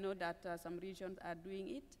 but I know that some regions are doing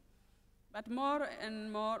it. But more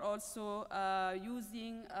and more also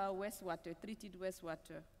using wastewater, treated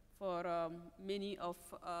wastewater, for many of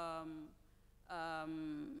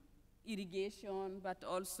irrigation, but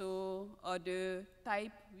also other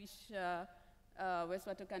type which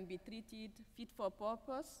wastewater can be treated, fit for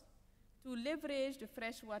purpose, to leverage the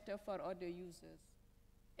fresh water for other users.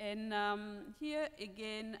 And here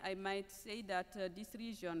again, I might say that this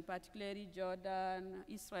region, particularly Jordan,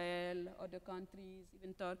 Israel, other countries,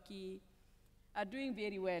 even Turkey, are doing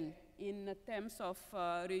very well in terms of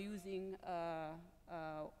reusing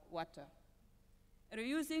water.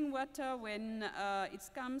 Reusing water, when it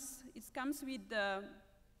comes with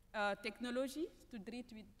technology to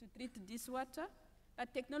treat this water.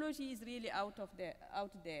 But technology is really out there.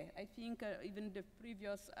 I think even the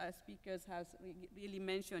previous speakers have really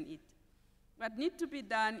mentioned it. What needs to be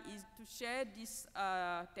done is to share these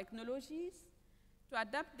technologies, to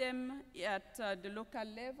adapt them at the local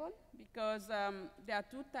level, because there are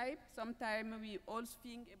two types. Sometimes we also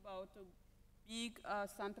think about a big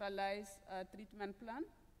centralized treatment plant,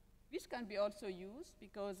 which can be also used,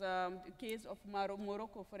 because the case of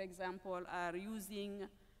Morocco, for example, are using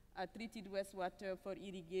treated wastewater for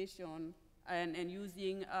irrigation and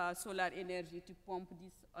using solar energy to pump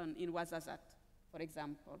this in Ouarzazate, for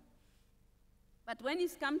example. But when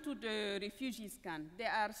it comes to the refugees camp,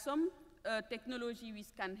 there are some technology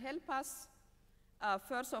which can help us,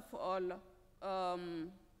 first of all,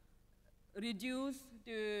 reduce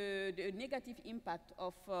the negative impact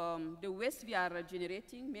of the waste we are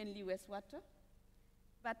generating, mainly wastewater,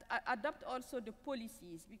 but adopt also the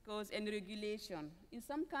policies and regulation. In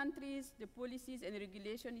some countries, the policies and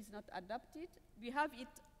regulation is not adopted. We have it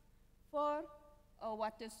for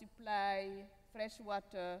water supply, fresh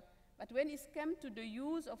water, but when it comes to the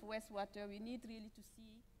use of wastewater, we need really to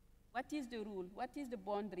see what is the rule, what is the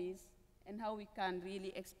boundaries, and how we can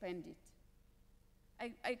really expand it.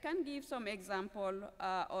 I can give some example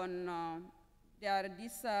on, there are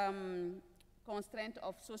this constraint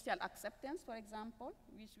of social acceptance, for example,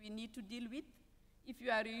 which we need to deal with if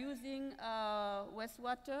you are using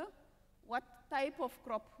wastewater, what type of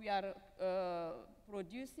crop we are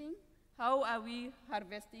producing, how are we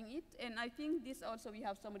harvesting it, and I think this also we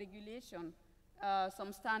have some regulation,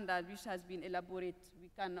 some standard which has been elaborated. We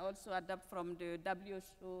can also adapt from the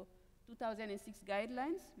WHO 2006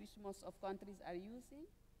 guidelines, which most of countries are using.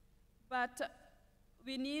 But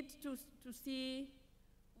we need to see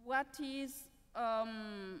what is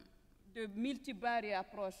the multi-barrier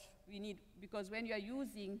approach we need, because when you are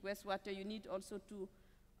using wastewater, you need also to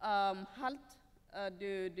halt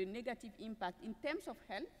the negative impact in terms of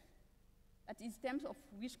health, that is, in terms of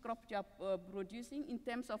which crop you are producing, in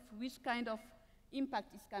terms of which kind of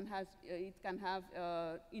impact it can have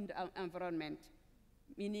in the environment,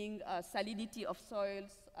 meaning salinity of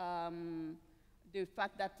soils, the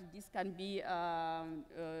fact that this can be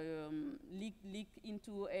leaked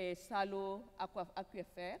into a shallow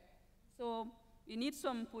aquifer. So we need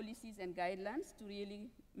some policies and guidelines to really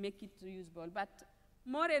make it reusable. But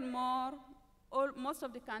more and more, most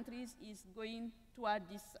of the countries is going toward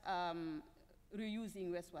this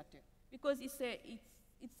reusing wastewater, because it's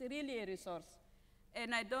really a resource.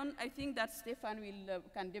 And I think that Stefan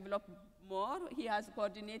can develop more. He has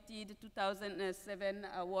coordinated 2007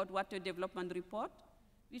 World Water Development Report,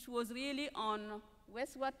 which was really on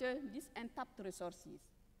wastewater, these untapped resources.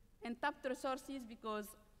 Untapped resources because,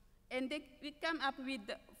 and we come up with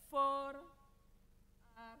 4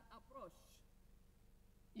 approach.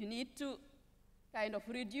 You need to kind of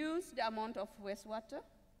reduce the amount of wastewater,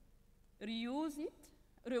 reuse it,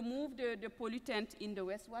 remove the pollutant in the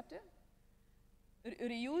wastewater,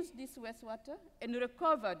 reuse this wastewater, and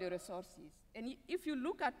recover the resources. And if you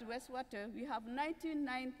look at the wastewater, we have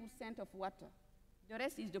 99% of water. The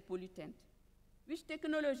rest is the pollutant. Which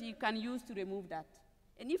technology you can use to remove that?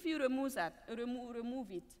 And if you remove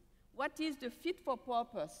it, what is the fit for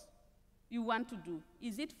purpose you want to do?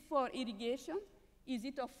 Is it for irrigation? Is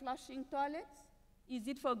it for flushing toilets? Is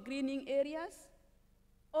it for greening areas?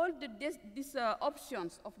 All these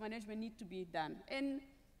options of management need to be done. And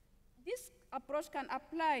this approach can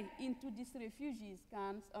apply into these refugees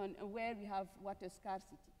camps where we have water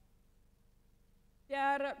scarcity. There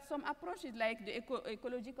are some approaches like the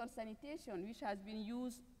ecological sanitation, which has been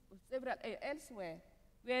used several elsewhere,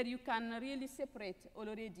 where you can really separate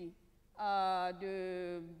already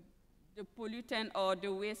the pollutant or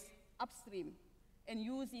the waste upstream and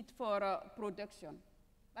use it for production.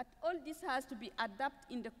 But all this has to be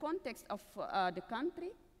adapted in the context of the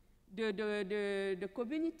country, the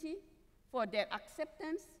community, for their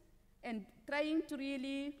acceptance, and trying to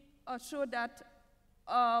really show that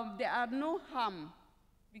there are no harm,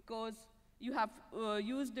 because you have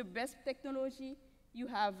used the best technology, you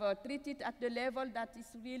have treated at the level that is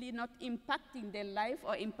really not impacting their life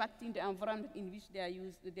or impacting the environment in which they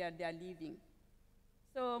are living.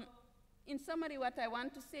 So in summary, what I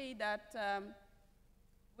want to say that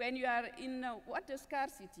when you are in water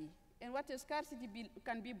scarcity, and water scarcity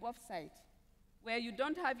can be both sides, where you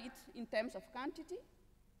don't have it in terms of quantity,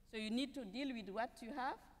 so you need to deal with what you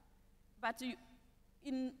have, but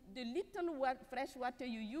in the little fresh water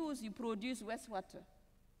you use, you produce wastewater.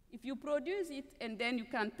 If you produce it and then you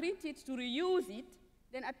can treat it to reuse it,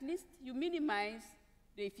 then at least you minimize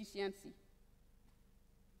the efficiency.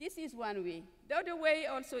 This is one way. The other way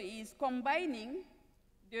also is combining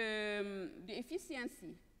the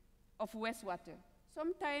efficiency of wastewater.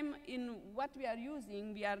 Sometimes in what we are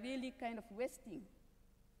using, we are really kind of wasting.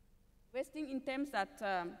 Wasting in terms that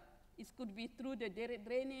it could be through the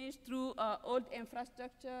drainage, through old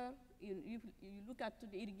infrastructure. You look at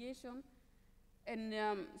the irrigation. And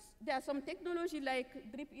there are some technology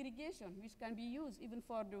like drip irrigation, which can be used even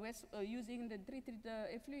for the using the treated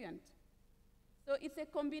effluent. So it's a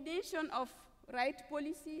combination of right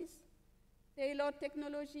policies, tailored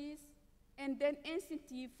technologies, and then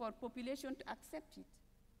incentive for population to accept it.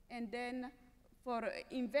 And then for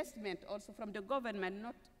investment also from the government,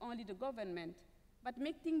 not only the government, but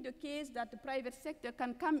making the case that the private sector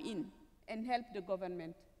can come in and help the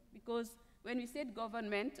government. Because when we said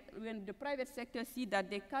government, when the private sector see that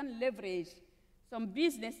they can leverage some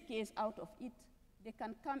business case out of it, they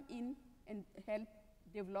can come in and help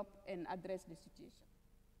develop and address the situation.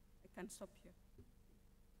 I can stop here.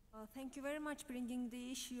 Thank you very much for bringing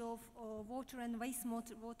the issue of water and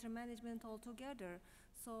wastewater management all together.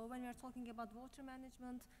 So when we are talking about water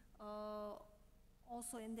management,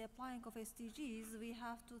 also in the applying of SDGs, we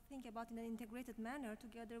have to think about in an integrated manner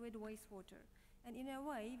together with wastewater. And in a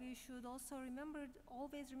way, we should also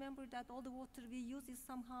always remember that all the water we use is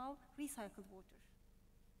somehow recycled water.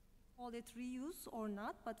 Call it reuse or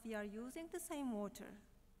not, but we are using the same water.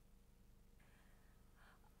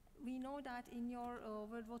 we know that in your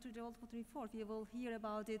World Water Development Report, we will hear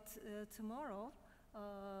about it tomorrow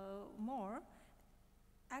more.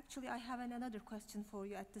 Actually, I have another question for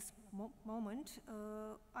you at this moment.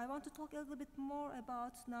 I want to talk a little bit more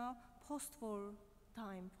about now post-war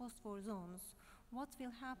time, post-war zones. What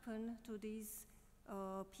will happen to these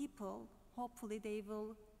people? Hopefully they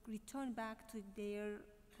will return back to their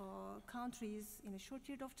countries in a short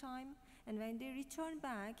period of time. And when they return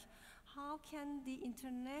back, how can the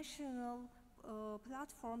international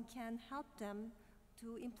platform can help them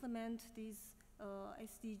to implement these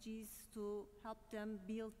SDGs to help them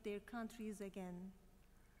build their countries again?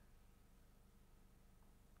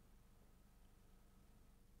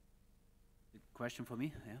 Question for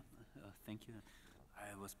me? Yeah, thank you.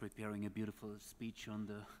 I was preparing a beautiful speech on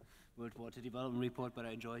the World Water Development Report, but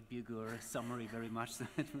I enjoyed Birguy's summary very much. So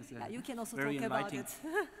it was you can also very talk inviting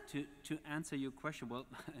about it. to answer your question. Well,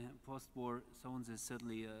 post-war zones is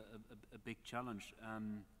certainly a big challenge.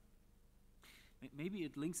 Maybe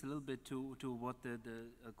it links a little bit to what the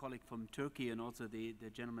colleague from Turkey and also the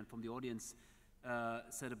gentleman from the audience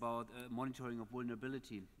said about monitoring of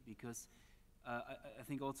vulnerability, because I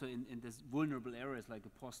think also in this vulnerable areas like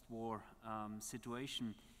a post-war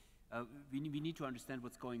situation, we need to understand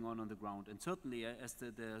what's going on the ground. And certainly, as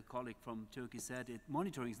the colleague from Turkey said,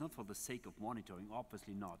 monitoring is not for the sake of monitoring,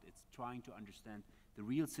 obviously not. It's trying to understand the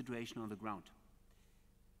real situation on the ground.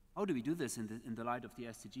 How do we do this in the light of the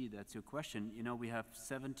SDG? That's your question. You know, we have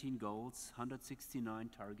 17 goals, 169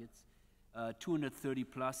 targets, 230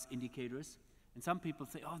 plus indicators. And some people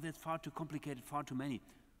say, oh, that's far too complicated, far too many.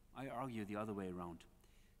 I argue the other way around.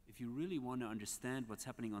 If you really want to understand what's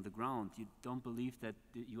happening on the ground, you don't believe that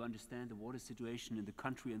you understand the water situation in the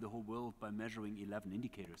country and the whole world by measuring 11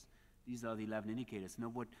 indicators. These are the 11 indicators.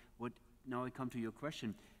 Now, now I come to your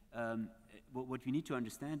question. What we need to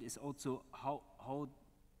understand is also how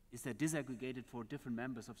is that disaggregated for different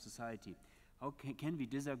members of society? How can we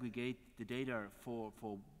disaggregate the data for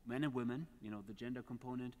men and women, you know, the gender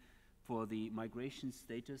component, for the migration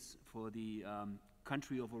status, for the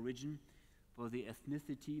country of origin, for the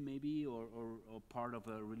ethnicity maybe, or part of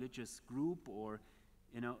a religious group, or,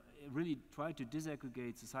 you know, really try to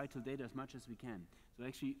disaggregate societal data as much as we can. So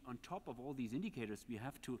actually, on top of all these indicators, we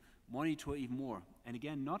have to monitor even more. And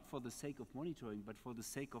again, not for the sake of monitoring, but for the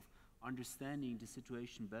sake of understanding the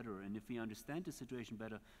situation better. And if we understand the situation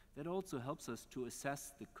better, that also helps us to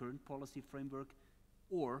assess the current policy framework,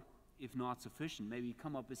 or if not sufficient, maybe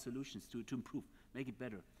come up with solutions to improve, make it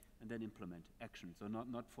better, and then implement action. So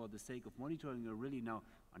not for the sake of monitoring, or really now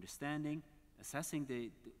understanding, assessing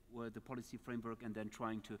the policy framework, and then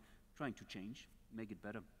trying to change, make it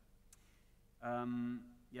better.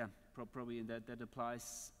 Yeah, probably, and that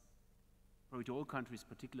applies probably to all countries,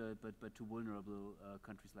 particularly, but to vulnerable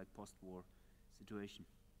countries like post-war situation.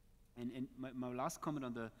 And my last comment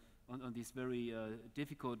on this very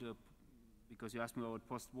difficult, because you asked me about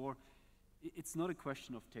post-war, it's not a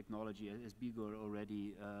question of technology, as Birguy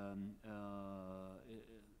already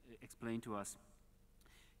explained to us.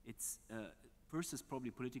 It's first is probably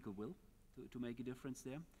political will to make a difference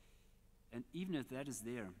there. And even if that is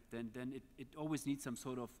there, then it always needs some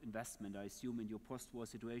sort of investment. I assume in your post-war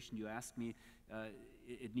situation, you asked me,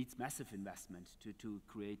 it needs massive investment to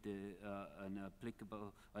create an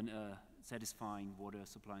applicable, satisfying water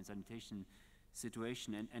supply and sanitation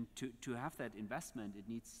situation. And to have that investment, it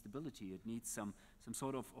needs stability. It needs some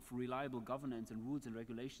sort of reliable governance and rules and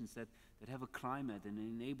regulations that have a climate and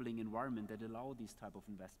an enabling environment that allow these type of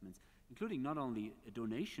investments, including not only a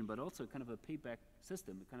donation, but also kind of a payback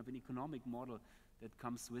system, a kind of an economic model that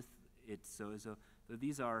comes with it. So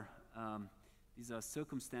these are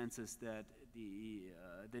circumstances that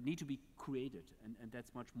that need to be created, and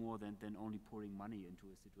that's much more than only pouring money into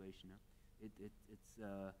a situation.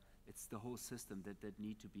 It's the whole system that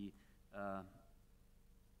need to be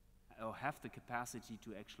or have the capacity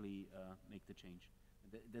to actually make the change.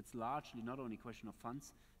 That's largely not only a question of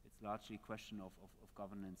funds, it's largely a question of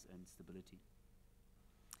governance and stability.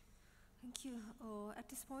 Thank you. At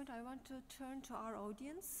this point, I want to turn to our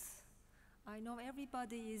audience. I know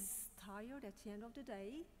everybody is tired at the end of the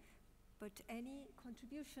day, but any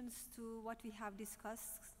contributions to what we have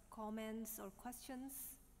discussed, comments or questions?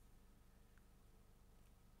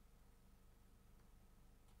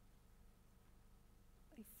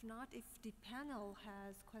 If not, if the panel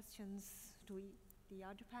has questions to the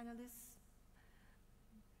other panelists.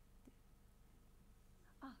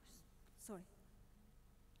 Sorry.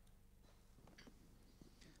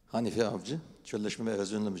 Hanife Avcı, Çölleşme ve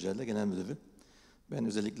Erozyonla Mücadele Genel Müdürü. Ben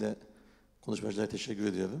özellikle konuşmacılara teşekkür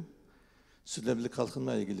ediyorum. Sürdürülebilir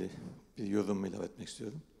kalkınma ile ilgili bir yorum ilave etmek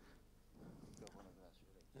istiyorum.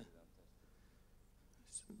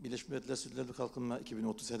 Birleşmiş Milletler Sürdürülebilir Kalkınma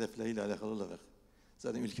 2030 hedefleriyle alakalı olarak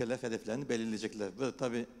zaten ülkeler hedeflerini belirleyecekler. Ve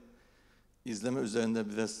tabii izleme üzerinde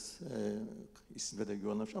biraz isimde de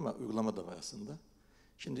yoğunlaşmış ama uygulama da var aslında.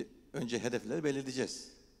 Şimdi önce hedefleri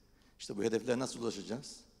belirleyeceğiz. İşte bu hedeflere nasıl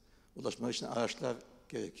ulaşacağız? Ulaşmak için araçlar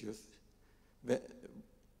gerekiyor. Ve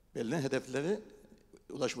belirlenen hedefleri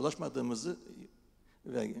ulaşmadığımızı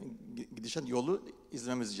ve gidişat yolu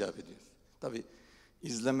izlememiz icap ediyor. Tabii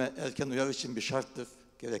izleme erken uyarı için bir şarttır,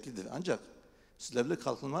 gereklidir. Ancak sürdürülebilir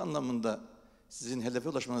kalkınma anlamında sizin hedefe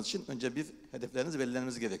ulaşmanız için önce bir hedeflerinizi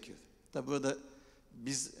belirlemeniz gerekiyor. Tabii burada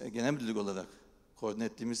biz genel müdürlük olarak koordine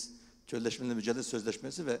ettiğimiz çölleşmeyle mücadele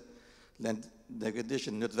sözleşmesi ve land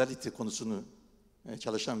degradation neutrality konusunu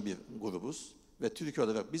çalışan bir grubuz. Ve Türkiye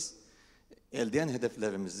olarak biz elde edilen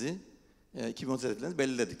hedeflerimizi, 2030 hedeflerimizi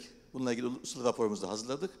belirledik. Bununla ilgili usul raporumuzu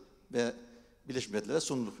hazırladık ve Birleşmiş Milletler'e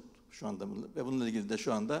sunduk şu anda. Ve bununla ilgili de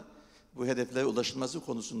şu anda bu hedeflere ulaşılması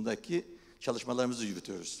konusundaki çalışmalarımızı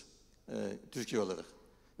yürütüyoruz Türkiye olarak.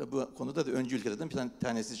 Ve bu konuda da öncü ülkelerden bir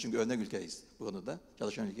tanesi, çünkü örnek ülkeyiz bu konuda,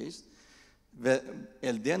 çalışan ülkeyiz. Ve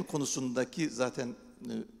elde edilen konusundaki zaten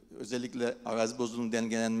özellikle arazi bozulunun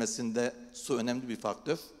dengelenmesinde su önemli bir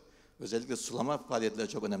faktör. Özellikle sulama faaliyetleri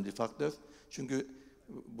çok önemli bir faktör. Çünkü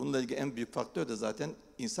bununla ilgili en büyük faktör de zaten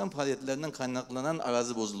insan faaliyetlerinden kaynaklanan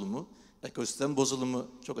arazi bozulumu, ekosistem bozulumu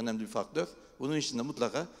çok önemli bir faktör. Bunun için de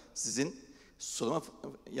mutlaka sizin sulama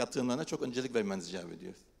yatırımlarına çok öncelik vermeniz icap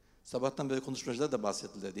ediyor. Sabahtan beri konuşmacılar da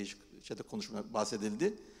bahsettiler, değişik şeyde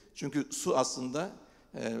bahsedildi. Çünkü su aslında,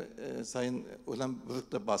 Sayın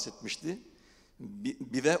Uhlenbrook da bahsetmişti,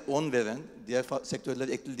 1'e 10 veren, diğer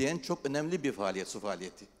sektörlere ekleyen çok önemli bir faaliyet, su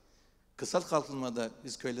faaliyeti. Kırsal kalkınmada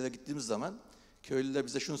biz köylere gittiğimiz zaman, köylüler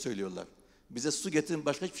bize şunu söylüyorlar, bize su getirin,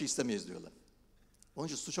 başka hiçbir şey istemeyiz diyorlar. Onun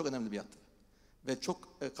için su çok önemli bir yatırım. Ve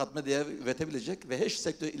çok katma değer üretebilecek ve her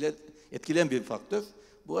sektörü ile etkileyen bir faktör.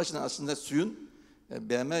 Bu açıdan aslında suyun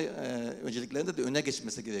BM önceliklerinde de öne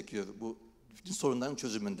geçmesi gerekiyor bu bütün sorunların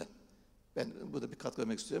çözümünde. Ben burada bir katkı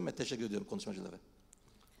vermek istiyorum ve teşekkür ediyorum konuşmacılara.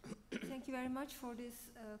 Thank you very much for this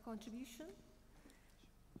contribution.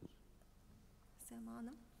 Sema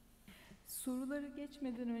Hanım. Soruları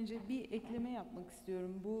geçmeden önce bir ekleme yapmak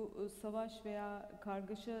istiyorum. Bu savaş veya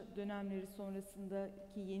kargaşa dönemleri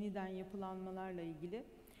sonrasındaki yeniden yapılanmalarla ilgili.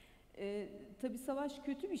 Tabii savaş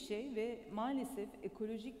kötü bir şey ve maalesef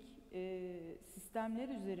ekolojik sistemler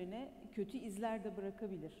üzerine kötü izler de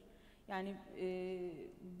bırakabilir. Yani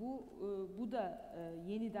bu da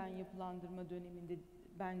yeniden yapılandırma döneminde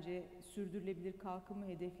bence sürdürülebilir kalkınma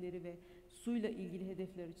hedefleri ve suyla ilgili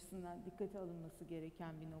hedefler açısından dikkate alınması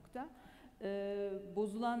gereken bir nokta.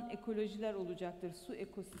 Bozulan ekolojiler olacaktır, su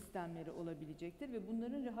ekosistemleri olabilecektir ve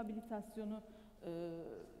bunların rehabilitasyonu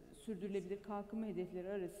sürdürülebilir kalkınma hedefleri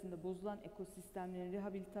arasında bozulan ekosistemlerin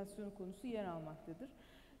rehabilitasyonu konusu yer almaktadır.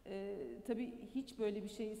 Tabii hiç böyle bir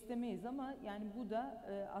şey istemeyiz ama yani bu da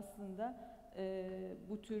aslında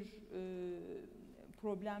bu tür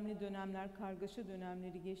problemli dönemler, kargaşa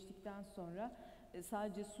dönemleri geçtikten sonra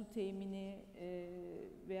sadece su temini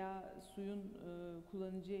veya suyun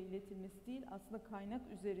kullanıcıya iletilmesi değil, aslında kaynak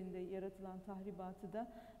üzerinde yaratılan tahribatı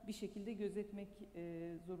da bir şekilde gözetmek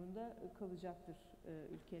zorunda kalacaktır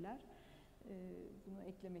ülkeler. Bunu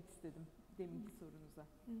eklemek istedim deminki sorunuza.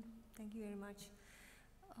 Thank you very much.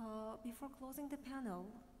 Before closing the panel,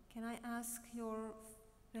 can I ask your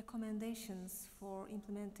recommendations for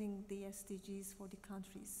implementing the SDGs for the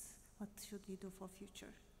countries? What should we do for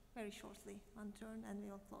future? Very shortly, one turn and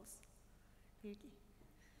we'll close. Birguy.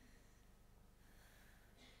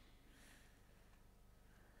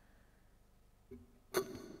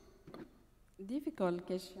 Difficult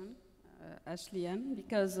question, Aslıhan,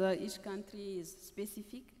 because each country is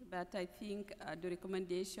specific, but I think the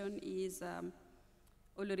recommendation is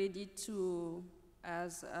already to,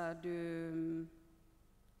 as the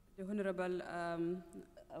Honorable,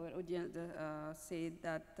 our audience said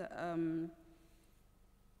that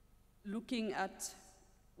looking at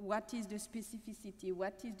what is the specificity,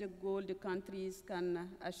 what is the goal the countries can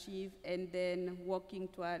achieve, and then working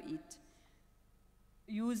toward it.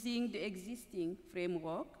 Using the existing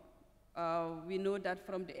framework, we know that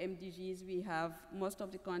from the MDGs we have most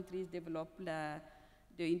of the countries developed the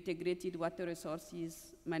integrated water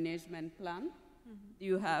resources management plan.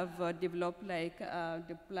 You have developed like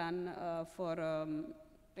the plan for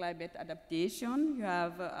climate adaptation. You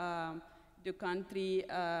have the country,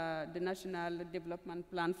 the national development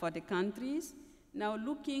plan for the countries. Now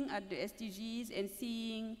looking at the SDGs and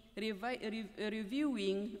seeing,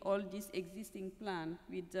 reviewing all this existing plan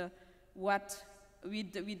with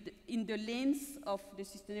in the lens of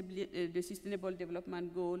the sustainable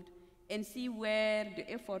development goal, and see where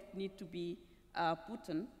the effort need to be put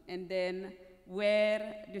on, and then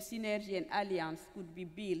where the synergy and alliance could be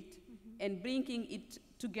built, and bringing it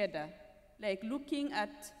together, like looking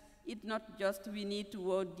at it not just we need to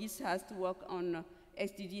work, this has to work on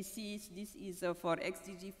SDG 6, this is for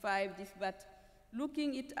SDG 5, this, but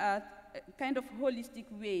looking it at a kind of holistic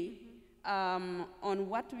way on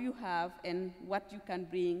what you have and what you can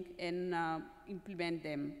bring and implement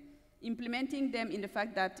them. Implementing them in the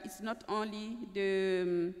fact that it's not only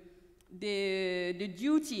the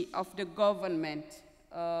duty of the government,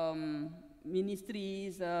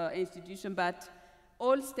 ministries, institutions, but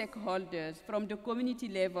all stakeholders from the community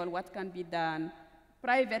level, what can be done,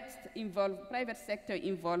 private sector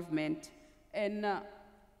involvement, and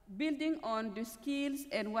building on the skills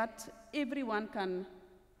and what everyone can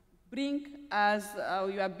bring as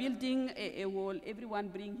you are building a wall, everyone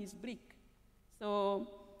bring his brick. So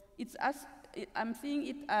it's as, I'm seeing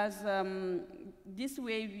it as this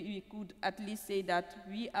way we could at least say that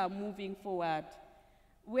we are moving forward.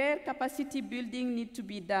 Where capacity building needs to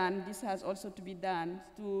be done, this has also to be done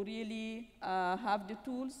to really have the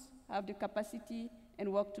tools, have the capacity,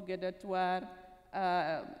 and work together toward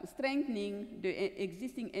strengthening the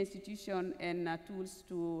existing institution and tools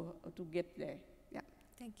to get there. Yeah.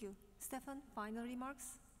 Thank you. Stefan, final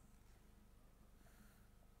remarks?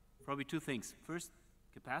 Probably two things. First,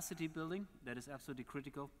 capacity building, that is absolutely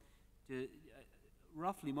critical.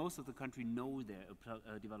 Roughly most of the country know their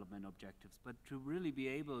development objectives, but to really be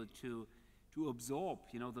able to absorb,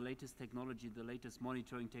 the latest technology, the latest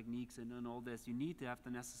monitoring techniques and all this, you need to have the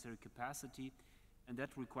necessary capacity, and that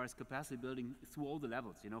requires capacity building through all the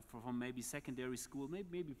levels, from maybe secondary school,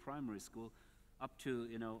 maybe primary school, up to,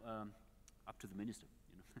 up to the minister.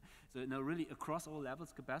 So really across all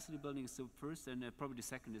levels, capacity building is the first, and probably the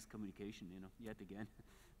second is communication, yet again.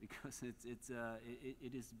 Because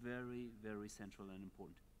it is very, very central and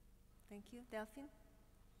important. Thank you. Delphine?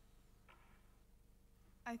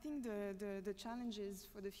 I think the challenges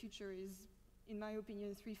for the future is, in my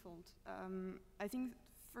opinion, threefold. I think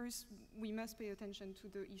first we must pay attention to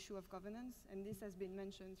the issue of governance, and this has been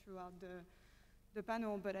mentioned throughout the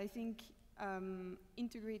panel, but I think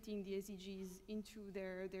integrating the SDGs into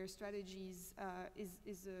their strategies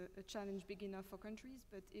is a challenge big enough for countries,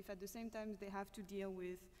 but if at the same time they have to deal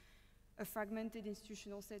with a fragmented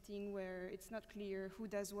institutional setting where it's not clear who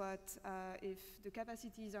does what, if the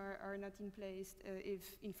capacities are not in place,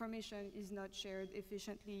 if information is not shared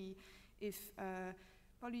efficiently, if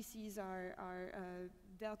policies are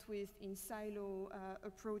dealt with in silo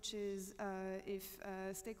approaches, if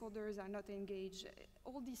stakeholders are not engaged,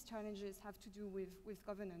 all these challenges have to do with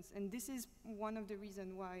governance. And this is one of the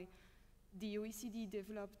reasons why the OECD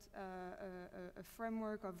developed a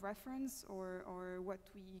framework of reference or what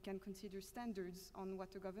we can consider standards on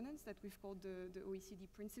water governance that we've called the OECD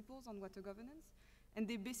Principles on Water Governance. And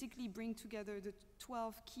they basically bring together the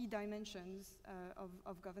 12 key dimensions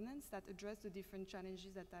of governance that address the different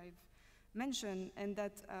challenges that I've mentioned, and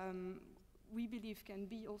that we believe can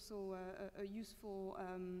be also a useful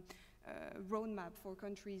roadmap for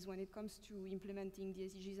countries when it comes to implementing the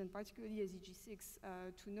SDGs, and particularly SDG 6,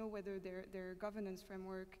 to know whether their governance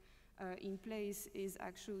framework in place is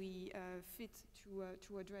actually fit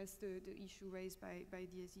to address the issue raised by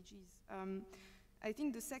the SDGs. I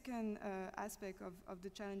think the second aspect of the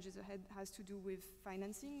challenges ahead has to do with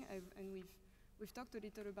financing, and we've talked a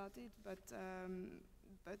little about it, but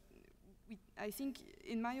I think,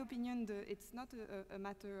 in my opinion, it's not a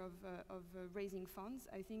matter of raising funds.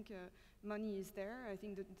 I think money is there. I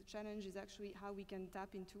think the challenge is actually how we can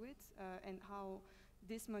tap into it and how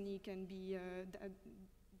this money can be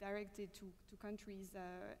directed to countries,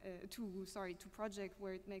 to projects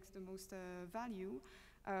where it makes the most value,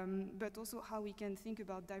 but also how we can think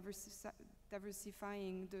about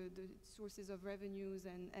diversifying the sources of revenues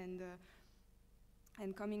and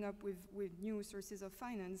coming up with new sources of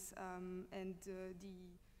finance,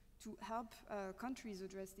 to help countries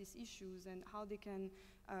address these issues and how they can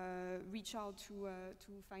reach out to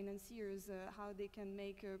financiers, how they can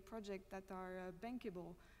make projects that are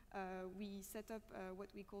bankable. We set up what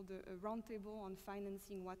we call a roundtable on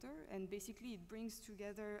financing water, and basically it brings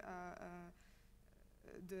together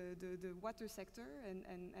the water sector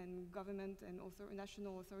and government and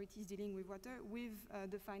national authorities dealing with water with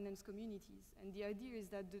the finance communities. And the idea is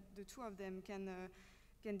that the two of them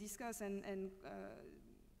can discuss and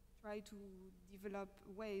try to develop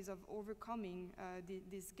ways of overcoming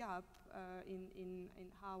this gap in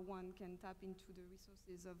how one can tap into the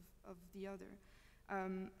resources of the other.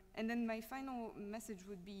 And then my final message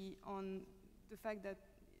would be on the fact that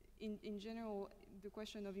in general, the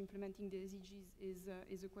question of implementing the SDGs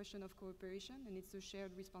is a question of cooperation, and it's a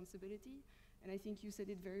shared responsibility. And I think you said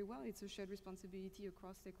it very well, it's a shared responsibility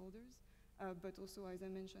across stakeholders, but also, as I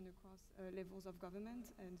mentioned, across levels of government.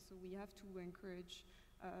 And so we have to encourage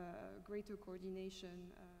greater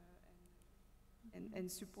coordination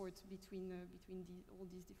and support between all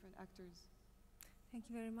these different actors. Thank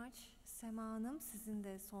you very much. Sema Hanım, sizin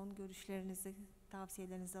de son görüşlerinizi,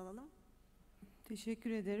 tavsiyelerinizi alalım.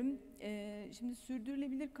 Teşekkür ederim. Şimdi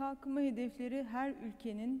sürdürülebilir kalkınma hedefleri her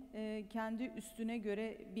ülkenin kendi üstüne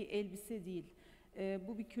göre bir elbise değil.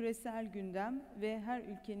 Bu bir küresel gündem ve her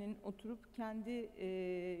ülkenin oturup kendi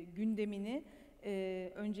gündemini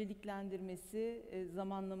önceliklendirmesi,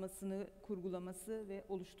 zamanlamasını kurgulaması ve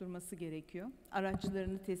oluşturması gerekiyor.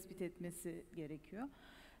 Araçlarını tespit etmesi gerekiyor.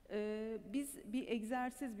 Biz bir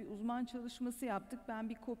egzersiz, bir uzman çalışması yaptık. Ben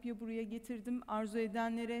bir kopya buraya getirdim. Arzu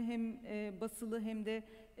edenlere hem basılı hem de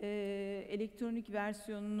elektronik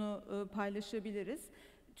versiyonunu paylaşabiliriz.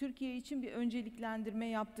 Türkiye için bir önceliklendirme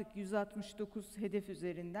yaptık 169 hedef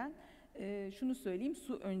üzerinden. Şunu söyleyeyim,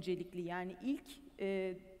 su öncelikli, yani ilk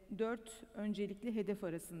 4 öncelikli hedef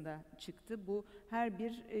arasında çıktı. Bu her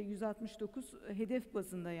bir 169 hedef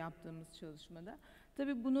bazında yaptığımız çalışmada.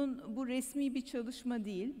 Tabii bu resmi bir çalışma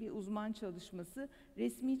değil, bir uzman çalışması.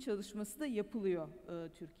 Resmi çalışması da yapılıyor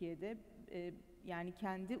Türkiye'de. Yani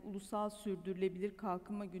kendi ulusal sürdürülebilir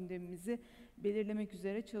kalkınma gündemimizi belirlemek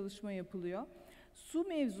üzere çalışma yapılıyor. Su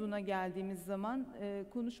mevzuna geldiğimiz zaman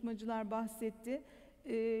konuşmacılar bahsetti.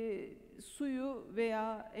 Suyu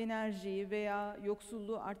veya enerjiyi veya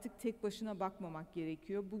yoksulluğu artık tek başına bakmamak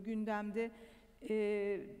gerekiyor. Bu gündemde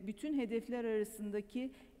bütün hedefler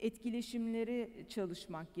arasındaki etkileşimleri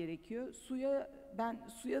çalışmak gerekiyor. Ben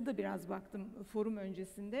suya da biraz baktım forum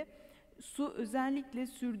öncesinde. Su özellikle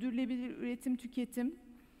sürdürülebilir üretim, tüketim,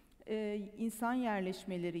 insan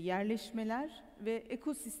yerleşmeleri, yerleşmeler ve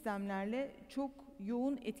ekosistemlerle çok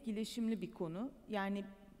yoğun etkileşimli bir konu. Yani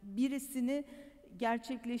birisini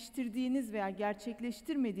gerçekleştirdiğiniz veya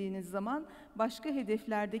gerçekleştirmediğiniz zaman başka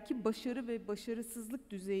hedeflerdeki başarı ve başarısızlık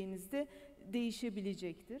düzeyinizde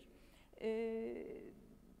değişebilecektir.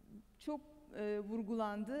 Çok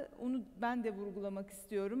vurgulandı, onu ben de vurgulamak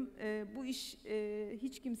istiyorum. Bu iş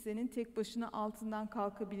hiç kimsenin tek başına altından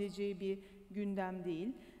kalkabileceği bir gündem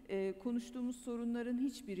değil. Konuştuğumuz sorunların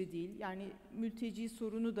hiçbiri değil. Yani mülteci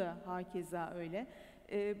sorunu da hakeza öyle.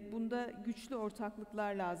 Bunda güçlü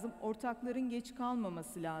ortaklıklar lazım. Ortakların geç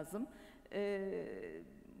kalmaması lazım.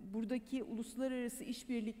 Buradaki uluslararası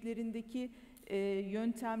işbirliklerindeki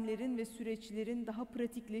yöntemlerin ve süreçlerin daha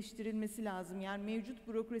pratikleştirilmesi lazım. Yani mevcut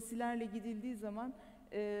bürokrasilerle gidildiği zaman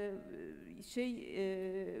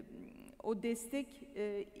o destek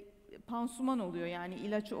pansuman oluyor, yani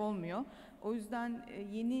ilaç olmuyor. O yüzden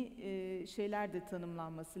yeni şeyler de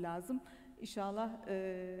tanımlanması lazım. İnşallah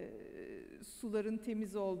suların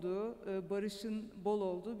temiz olduğu, barışın bol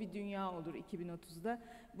olduğu bir dünya olur 2030'da.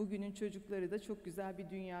 Bugünün çocukları da çok güzel bir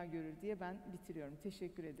dünya görür diye ben bitiriyorum.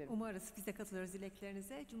 Teşekkür ederim. Umarız, biz de katılıyoruz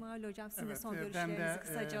dileklerinize. Cumali Hocam, sizin de son Evet, görüşlerinizi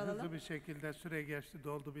kısaca alalım. Hızlı bir şekilde süre geçti,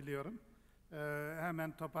 doldu biliyorum.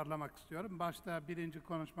 Hemen toparlamak istiyorum. Başta birinci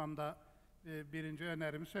konuşmamda birinci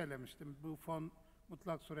önerimi söylemiştim. Bu fon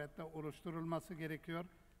mutlak surette oluşturulması gerekiyor.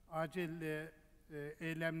 Acil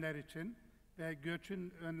eylemler için ve göçün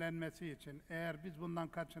önlenmesi için. Eğer biz bundan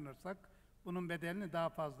kaçınırsak bunun bedelini daha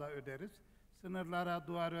fazla öderiz. Sınırlara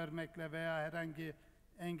duvar örmekle veya herhangi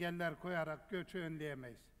engeller koyarak göçü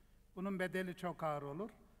önleyemeyiz. Bunun bedeli çok ağır olur.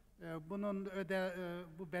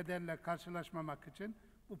 Bu bedelle karşılaşmamak için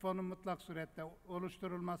bu fonun mutlak surette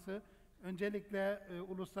oluşturulması, öncelikle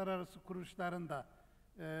uluslararası kuruluşların da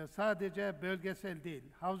sadece bölgesel değil,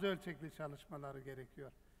 havza ölçekli çalışmaları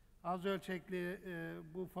gerekiyor. Havza ölçekli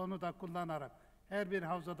bu fonu da kullanarak her bir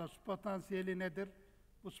havzada su potansiyeli nedir?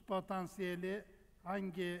 Bu su potansiyeli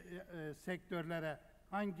hangi sektörlere,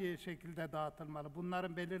 hangi şekilde dağıtılmalı?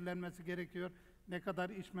 Bunların belirlenmesi gerekiyor. Ne kadar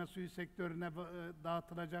içme suyu sektörüne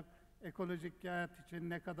dağıtılacak, ekolojik hayat için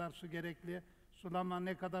ne kadar su gerekli, sulama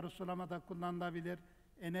ne kadar sulamada kullanılabilir,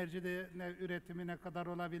 enerji üretimi ne kadar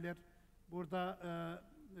olabilir? Burada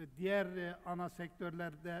diğer ana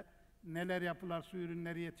sektörlerde neler yapılar, su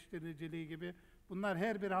ürünleri yetiştiriciliği gibi, bunlar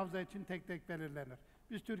her bir havza için tek tek belirlenir.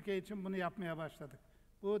 Biz Türkiye için bunu yapmaya başladık.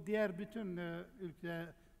 Bu diğer bütün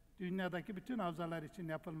dünyadaki bütün havzalar için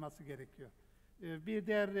yapılması gerekiyor. Bir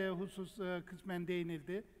diğer husus kısmen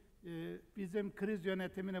değinildi. Bizim kriz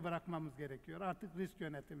yönetimini bırakmamız gerekiyor. Artık risk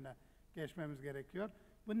yönetimine geçmemiz gerekiyor.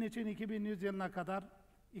 Bunun için 2100 yılına kadar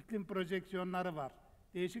iklim projeksiyonları var.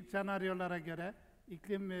 Değişik senaryolara göre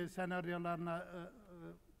iklim senaryolarına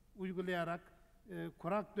uygulayarak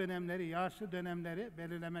kurak dönemleri, yağışlı dönemleri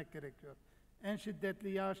belirlemek gerekiyor. En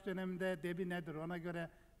şiddetli yağış döneminde debi nedir? Ona göre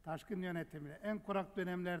taşkın yönetimi. En kurak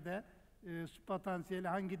dönemlerde su potansiyeli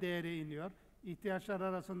hangi değere iniyor? İhtiyaçlar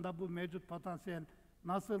arasında bu mevcut potansiyel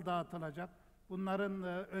nasıl dağıtılacak? Bunların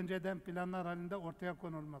önceden planlar halinde ortaya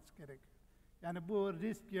konulması gerekiyor. Yani bu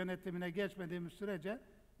risk yönetimine geçmediğimiz sürece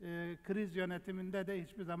kriz yönetiminde de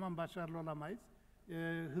hiçbir zaman başarılı olamayız.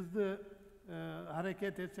 Hızlı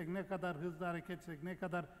hareket etsek, ne kadar hızlı hareket etsek, ne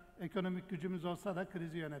kadar ekonomik gücümüz olsa da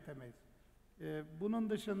krizi yönetemeyiz. Bunun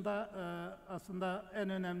dışında aslında en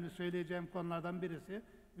önemli söyleyeceğim konulardan birisi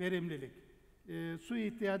verimlilik. Su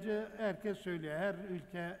ihtiyacı herkes söylüyor. Her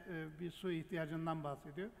ülke bir su ihtiyacından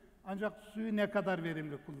bahsediyor. Ancak suyu ne kadar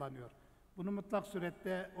verimli kullanıyor? Bunu mutlak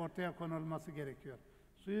surette ortaya konulması gerekiyor.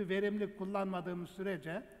 Suyu verimli kullanmadığımız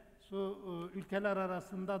sürece su ülkeler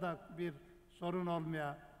arasında da bir sorun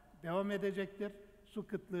olmaya devam edecektir. Su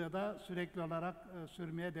kıtlığı da sürekli olarak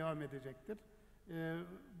sürmeye devam edecektir.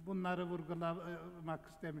 Bunları vurgulamak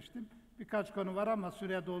istemiştim. Birkaç konu var ama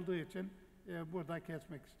süre dolduğu için burada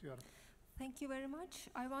kesmek istiyorum. Thank you very much.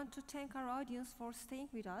 I want to thank our audience for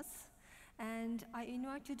staying with us. And I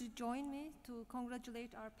invite you to join me to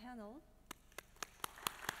congratulate our panel.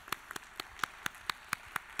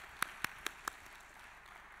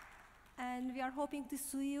 And we are hoping to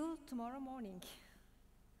see you tomorrow morning.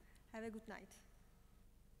 Have a good night.